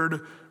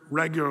Word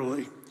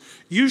regularly.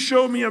 You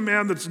show me a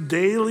man that's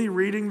daily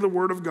reading the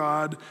Word of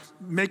God,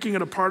 making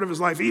it a part of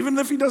his life, even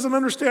if he doesn't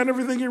understand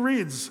everything he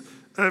reads.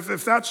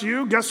 If that's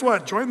you, guess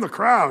what? Join the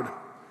crowd.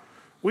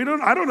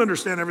 I don't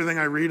understand everything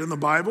I read in the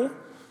Bible,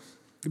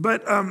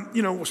 but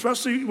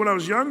especially when I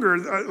was younger,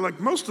 like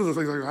most of the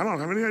things, I don't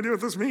have any idea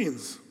what this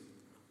means.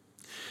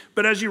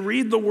 But as you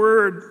read the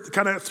Word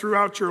kind of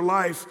throughout your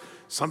life,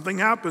 something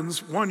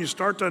happens. One, you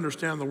start to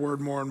understand the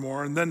Word more and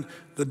more, and then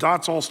the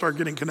dots all start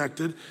getting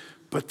connected.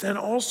 But then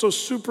also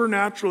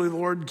supernaturally, the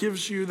Lord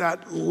gives you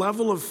that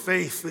level of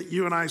faith that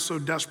you and I so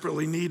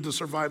desperately need to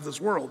survive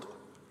this world.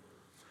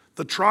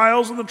 The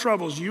trials and the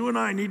troubles, you and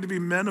I need to be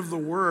men of the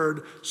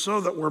Word so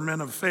that we're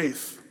men of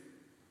faith.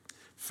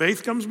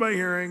 Faith comes by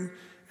hearing,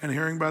 and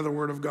hearing by the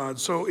Word of God.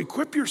 So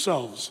equip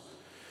yourselves.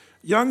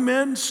 Young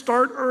men,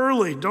 start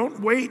early.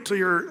 Don't wait till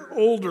you're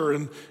older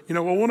and,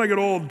 when I get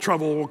old,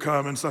 trouble will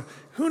come and stuff.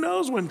 Who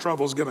knows when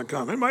trouble's going to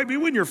come? It might be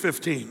when you're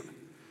 15.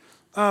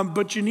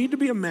 But you need to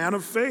be a man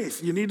of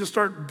faith. You need to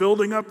start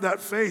building up that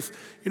faith.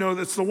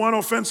 It's the one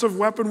offensive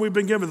weapon we've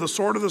been given, the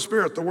sword of the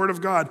Spirit, the Word of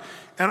God.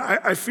 And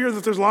I fear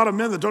that there's a lot of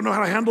men that don't know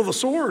how to handle the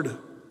sword.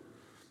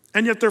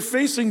 And yet they're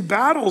facing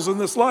battles in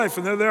this life.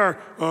 And they're there,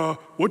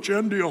 which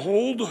end do you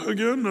hold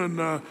again?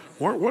 And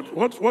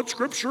what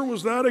scripture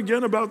was that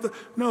again about?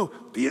 No,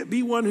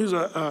 be one who's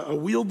a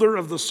wielder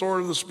of the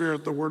sword of the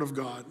Spirit, the Word of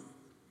God.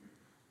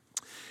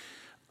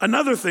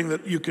 Another thing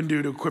that you can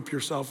do to equip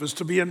yourself is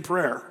to be in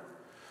prayer.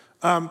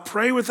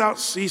 Pray without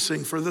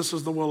ceasing, for this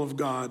is the will of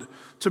God.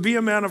 To be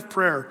a man of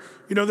prayer.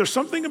 There's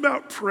something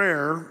about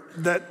prayer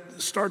that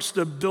starts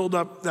to build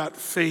up that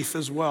faith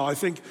as well. I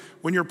think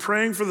when you're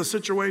praying for the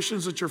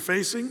situations that you're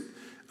facing,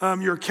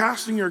 you're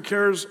casting your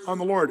cares on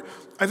the Lord.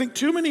 I think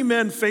too many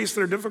men face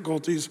their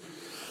difficulties,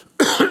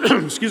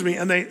 excuse me,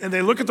 and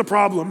they look at the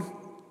problem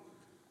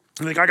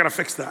and think, I got to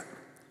fix that.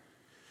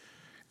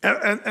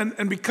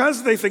 And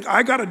because they think,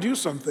 I got to do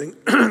something,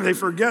 they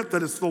forget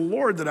that it's the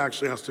Lord that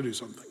actually has to do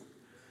something.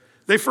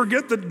 They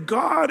forget that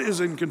God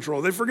is in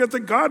control. They forget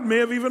that God may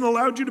have even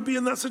allowed you to be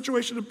in that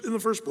situation in the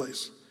first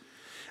place.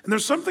 And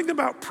there's something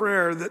about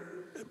prayer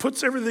that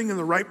puts everything in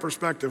the right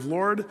perspective.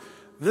 Lord,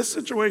 this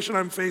situation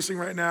I'm facing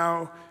right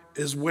now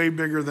is way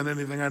bigger than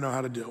anything I know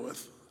how to deal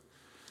with.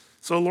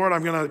 So Lord,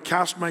 I'm going to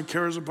cast my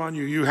cares upon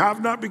you. You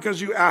have not because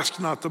you asked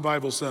not, the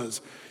Bible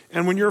says.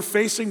 And when you're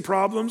facing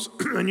problems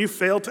and you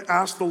fail to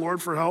ask the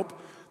Lord for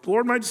help, the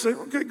Lord might say,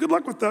 okay, good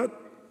luck with that.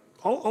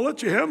 I'll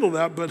let you handle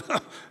that,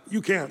 but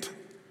you can't.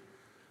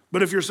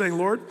 But if you're saying,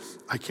 Lord,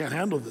 I can't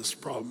handle this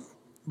problem,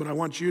 but I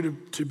want you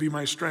to be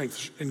my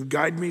strength and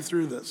guide me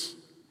through this.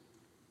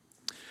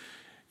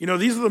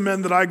 These are the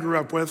men that I grew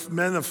up with,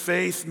 men of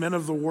faith, men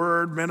of the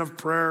Word, men of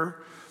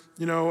prayer.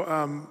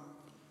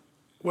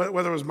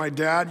 Whether it was my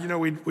dad,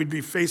 we'd be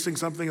facing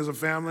something as a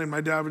family, and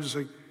my dad would just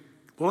say,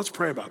 well, let's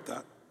pray about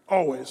that.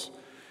 always.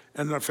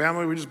 And in our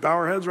family, we just bow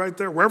our heads right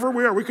there. Wherever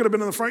we are, we could have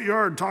been in the front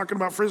yard talking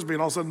about Frisbee,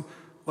 and all of a sudden,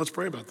 let's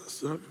pray about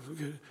this.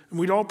 Okay. And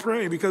we'd all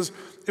pray because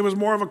it was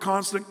more of a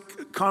constant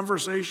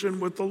conversation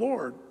with the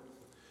Lord.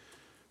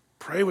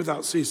 Pray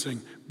without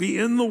ceasing. Be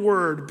in the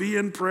Word, be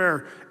in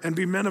prayer, and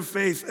be men of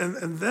faith.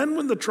 And then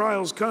when the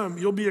trials come,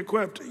 you'll be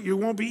equipped. You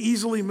won't be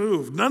easily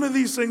moved. None of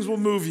these things will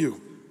move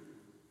you.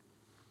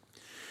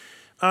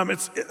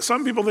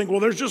 Some people think, well,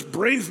 there's just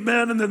brave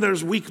men and then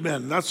there's weak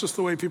men. That's just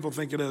the way people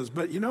think it is.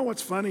 But you know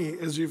what's funny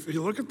is if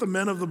you look at the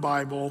men of the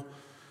Bible,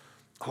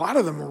 a lot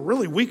of them were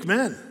really weak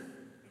men.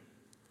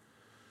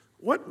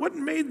 What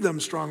made them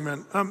strong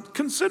men?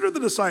 Consider the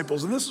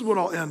disciples, and this is what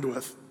I'll end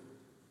with.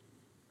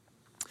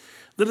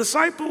 The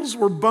disciples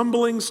were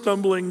bumbling,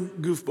 stumbling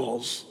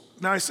goofballs.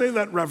 Now, I say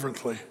that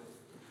reverently.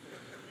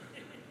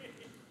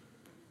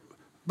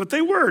 But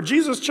they were.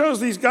 Jesus chose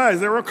these guys.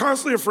 They were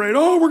constantly afraid,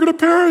 oh, we're going to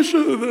perish.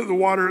 The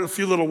water, a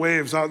few little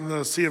waves out in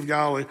the Sea of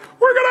Galilee.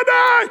 We're going to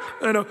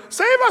die.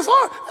 Save us,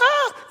 Lord.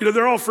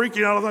 They're all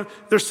freaking out all the time.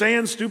 They're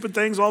saying stupid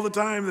things all the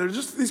time. They're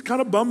just these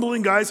kind of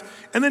bumbling guys.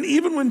 And then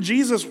even when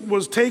Jesus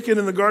was taken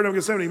in the Garden of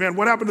Gethsemane, man,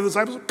 what happened to the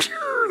disciples?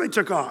 They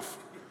took off.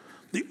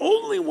 The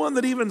only one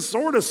that even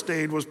sort of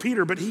stayed was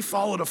Peter, but he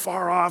followed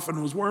afar off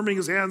and was warming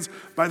his hands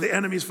by the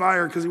enemy's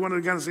fire because he wanted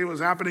to kind of see what was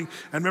happening.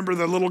 And remember,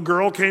 the little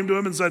girl came to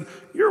him and said,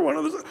 you're one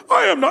of those,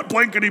 I am not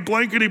blankety,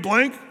 blankety,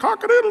 blank,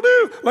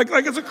 cock-a-doodle-doo. Like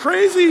it's a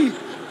crazy,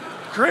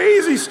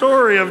 crazy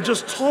story of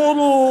just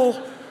total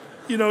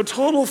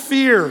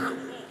fear.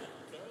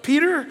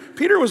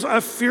 Peter was a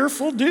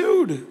fearful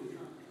dude.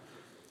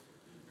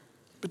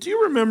 But do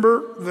you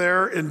remember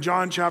there in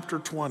John chapter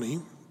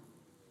 20,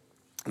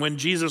 when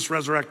Jesus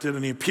resurrected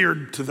and he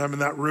appeared to them in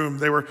that room,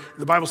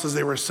 the Bible says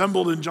they were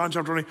assembled in John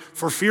chapter 20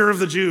 for fear of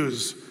the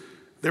Jews.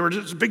 They were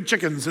just big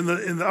chickens in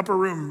the upper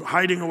room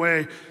hiding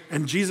away,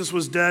 and Jesus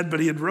was dead, but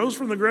he had rose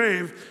from the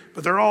grave,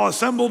 but they're all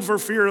assembled for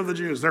fear of the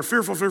Jews. They're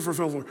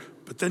fearful.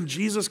 But then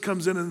Jesus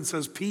comes in and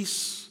says,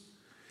 peace.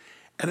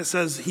 And it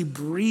says he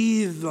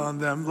breathed on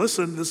them.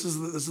 Listen, this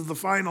is the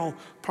final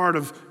part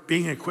of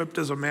being equipped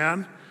as a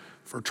man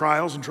for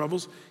trials and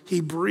troubles.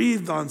 He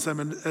breathed on them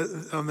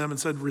and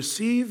said,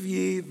 receive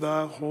ye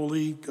the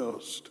Holy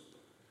Ghost.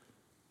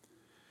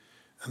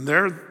 And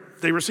there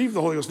they received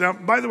the Holy Ghost. Now,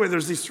 by the way,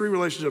 there's these three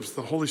relationships.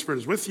 The Holy Spirit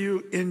is with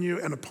you, in you,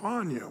 and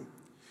upon you.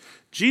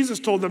 Jesus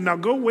told them, now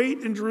go wait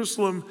in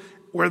Jerusalem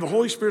where the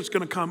Holy Spirit's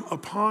going to come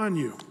upon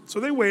you. So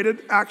they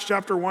waited, Acts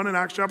chapter 1 and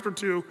Acts chapter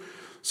 2.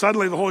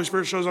 Suddenly the Holy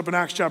Spirit shows up in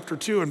Acts chapter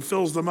 2 and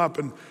fills them up.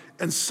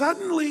 And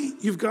suddenly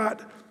you've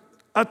got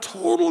a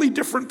totally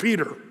different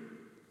Peter.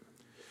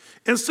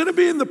 Instead of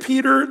being the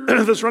Peter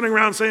that's running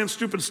around saying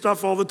stupid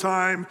stuff all the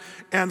time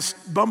and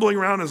bumbling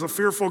around as a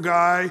fearful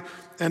guy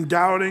and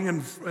doubting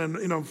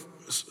and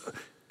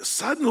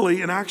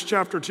suddenly in Acts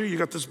chapter 2, you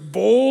got this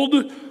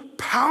bold,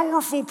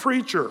 powerful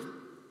preacher.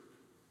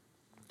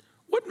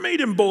 What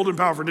made him bold and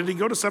powerful? Did he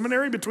go to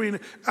seminary between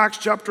Acts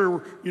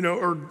chapter,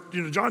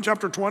 John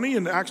chapter 20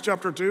 and Acts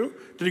chapter 2?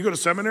 Did he go to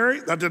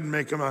seminary? That didn't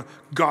make him a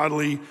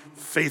godly,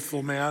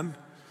 faithful man.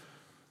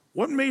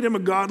 What made him a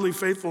godly,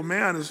 faithful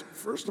man is,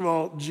 first of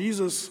all,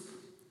 Jesus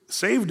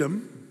saved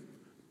him,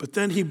 but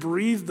then he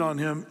breathed on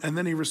him, and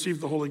then he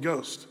received the Holy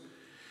Ghost.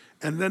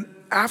 And then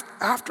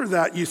after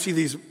that, you see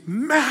these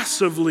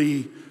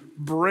massively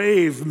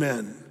brave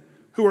men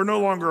who are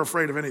no longer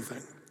afraid of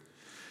anything.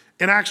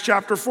 In Acts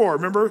chapter 4,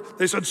 remember,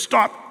 they said,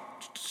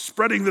 stop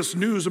spreading this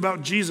news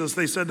about Jesus,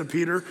 they said to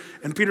Peter.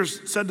 And Peter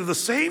said to the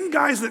same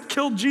guys that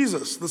killed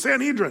Jesus, the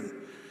Sanhedrin,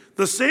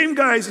 the same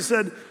guys, he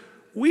said,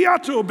 we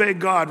ought to obey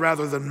God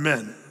rather than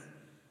men.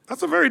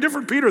 That's a very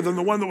different Peter than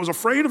the one that was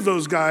afraid of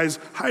those guys,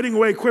 hiding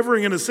away,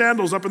 quivering in his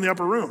sandals up in the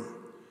upper room.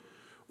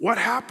 What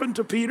happened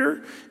to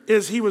Peter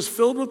is he was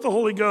filled with the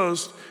Holy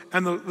Ghost,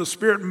 and the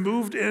Spirit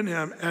moved in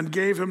him and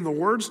gave him the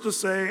words to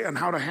say and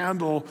how to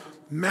handle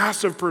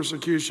massive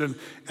persecution.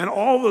 And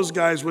all those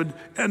guys would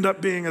end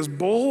up being as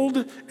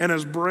bold and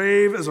as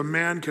brave as a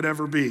man could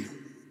ever be.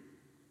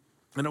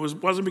 And it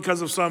wasn't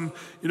because of some,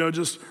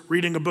 just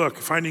reading a book,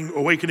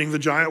 awakening the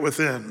giant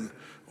within,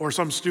 or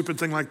some stupid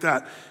thing like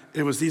that.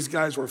 It was these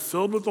guys were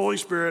filled with the Holy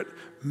Spirit,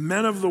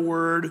 men of the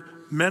word,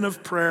 men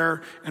of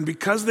prayer, and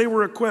because they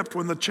were equipped,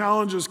 when the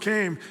challenges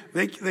came,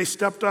 they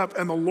stepped up,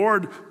 and the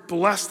Lord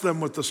blessed them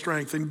with the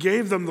strength and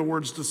gave them the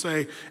words to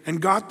say and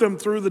got them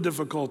through the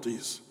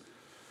difficulties.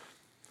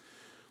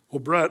 Well,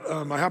 Brett,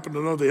 I happen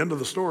to know the end of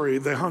the story.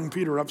 They hung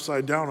Peter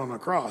upside down on a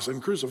cross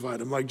and crucified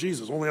him like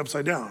Jesus, only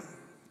upside down.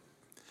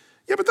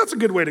 Yeah, but that's a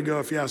good way to go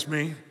if you ask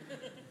me.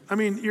 I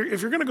mean,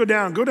 if you're going to go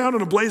down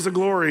in a blaze of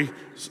glory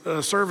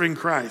serving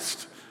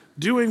Christ,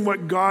 doing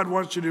what God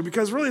wants you to do,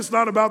 because really it's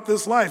not about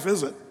this life,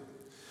 is it?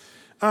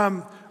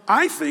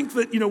 I think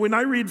that, when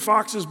I read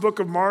Fox's Book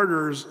of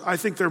Martyrs, I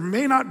think there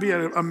may not be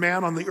a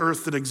man on the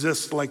earth that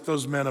exists like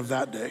those men of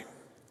that day.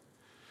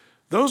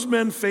 Those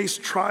men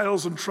faced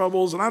trials and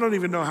troubles, and I don't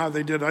even know how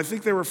they did it. I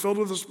think they were filled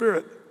with the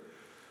Spirit.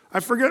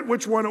 I forget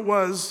which one it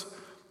was,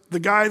 the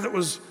guy that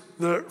was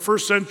the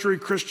first century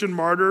Christian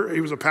martyr.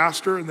 He was a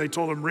pastor, and they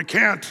told him,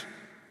 recant,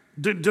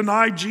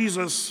 deny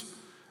Jesus.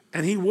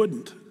 and he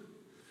wouldn't.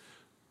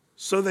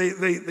 So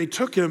they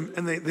took him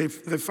and they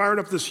fired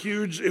up this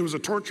huge, it was a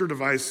torture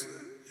device.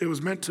 It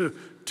was meant to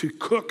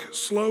cook,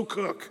 slow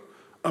cook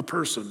a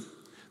person.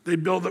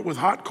 They'd build it with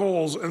hot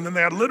coals, and then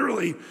they had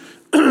literally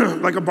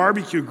like a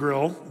barbecue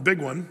grill,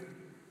 big one,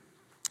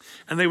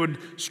 and they would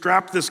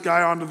strap this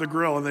guy onto the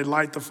grill and they'd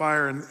light the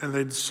fire and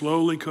they'd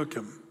slowly cook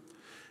him.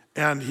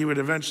 And he would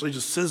eventually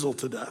just sizzle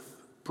to death.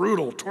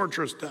 Brutal,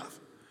 torturous death.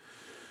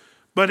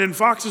 But in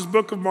Fox's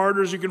Book of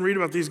Martyrs, you can read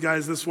about these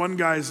guys. This one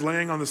guy's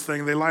laying on this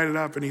thing, they light it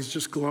up, and he's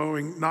just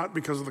glowing, not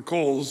because of the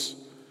coals.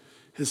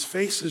 His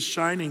face is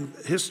shining.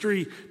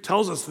 History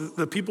tells us that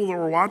the people that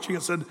were watching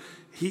it said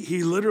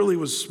he literally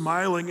was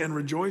smiling and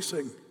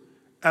rejoicing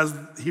as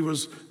he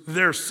was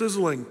there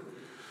sizzling.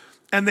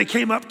 And they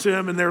came up to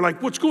him and they're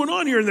like, what's going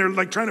on here? And they're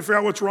like trying to figure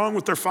out what's wrong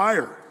with their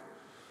fire.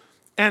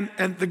 And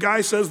the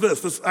guy says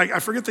this I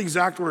forget the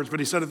exact words,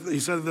 but he said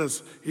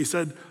this. He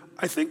said,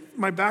 I think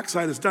my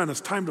backside is done.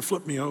 It's time to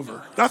flip me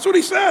over. That's what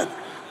he said.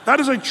 That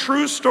is a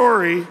true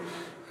story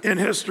in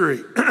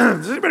history.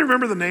 Does anybody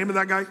remember the name of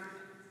that guy?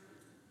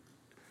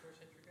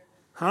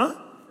 Huh?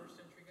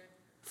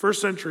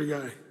 First century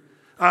guy.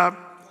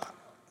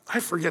 I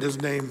forget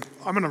his name.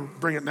 I'm going to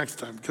bring it next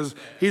time because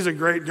he's a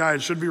great guy.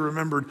 It should be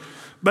remembered.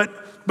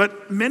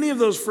 But many of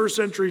those first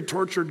century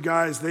tortured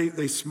guys,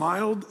 they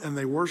smiled and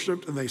they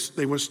worshiped and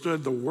they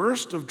withstood the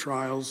worst of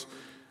trials.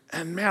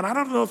 And man, I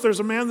don't know if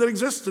there's a man that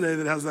exists today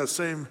that has that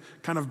same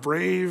kind of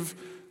brave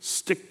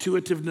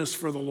stick-to-itiveness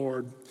for the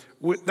Lord.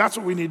 That's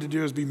what we need to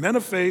do, is be men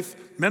of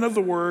faith, men of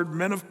the word,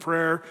 men of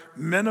prayer,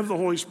 men of the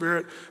Holy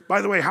Spirit.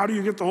 By the way, how do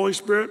you get the Holy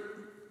Spirit?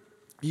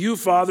 You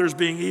fathers,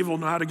 being evil,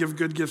 know how to give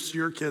good gifts to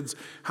your kids.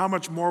 How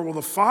much more will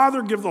the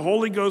Father give the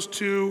Holy Ghost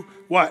to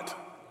what?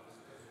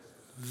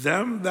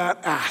 Them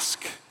that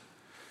ask.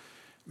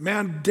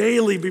 Man,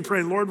 daily be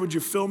praying, Lord, would you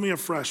fill me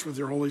afresh with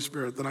your Holy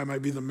Spirit that I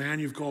might be the man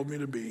you've called me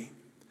to be.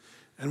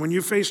 And when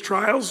you face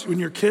trials, when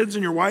your kids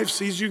and your wife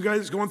sees you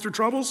guys going through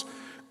troubles,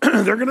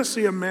 they're going to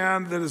see a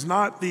man that is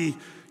not the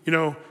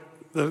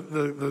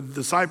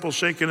disciple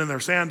shaking in their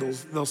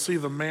sandals. They'll see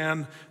the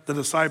man, the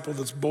disciple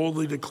that's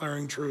boldly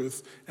declaring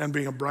truth and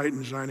being a bright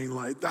and shining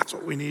light. That's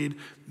what we need,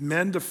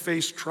 men to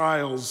face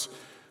trials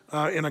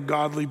in a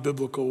godly,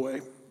 biblical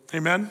way.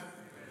 Amen?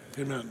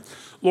 Amen.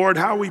 Lord,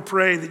 how we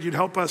pray that you'd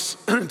help us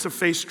to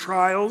face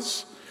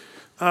trials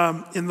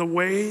in the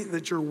way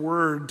that your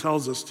word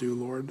tells us to,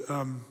 Lord.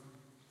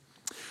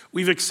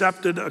 We've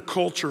accepted a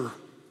culture.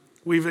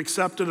 We've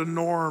accepted a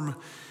norm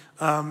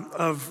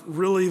of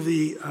really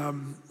the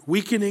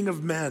weakening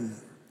of men,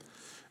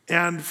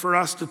 and for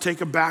us to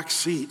take a back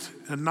seat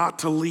and not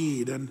to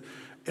lead,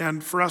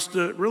 and for us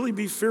to really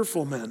be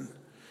fearful men.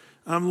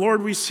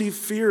 Lord, we see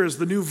fear as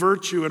the new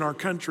virtue in our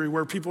country,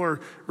 where people are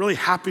really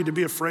happy to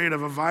be afraid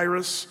of a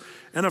virus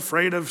and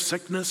afraid of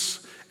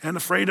sickness and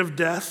afraid of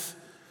death.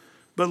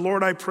 But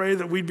Lord, I pray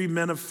that we'd be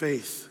men of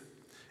faith.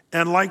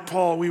 And like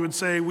Paul, we would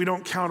say we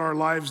don't count our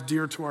lives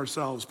dear to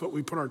ourselves, but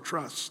we put our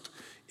trust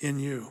in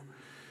you.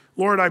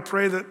 Lord, I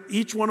pray that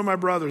each one of my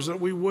brothers, that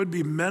we would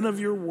be men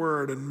of your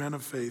word and men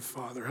of faith,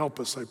 Father.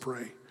 Help us, I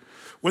pray.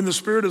 When the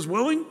Spirit is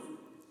willing,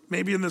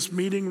 maybe in this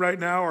meeting right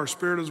now, our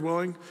spirit is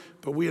willing,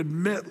 but we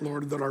admit,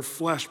 Lord, that our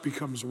flesh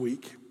becomes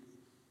weak.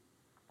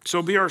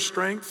 So be our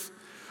strength.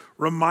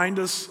 Remind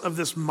us of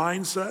this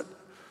mindset.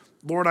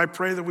 Lord, I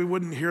pray that we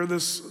wouldn't hear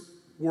this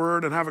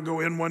word and have it go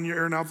in one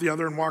ear and out the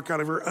other and walk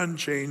out of here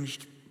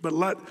unchanged. But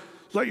let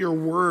your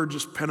word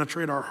just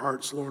penetrate our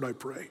hearts, Lord, I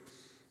pray,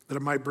 that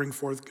it might bring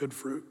forth good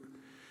fruit.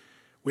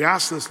 We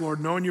ask this, Lord,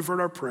 knowing you've heard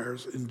our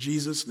prayers. In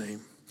Jesus'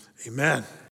 name, amen.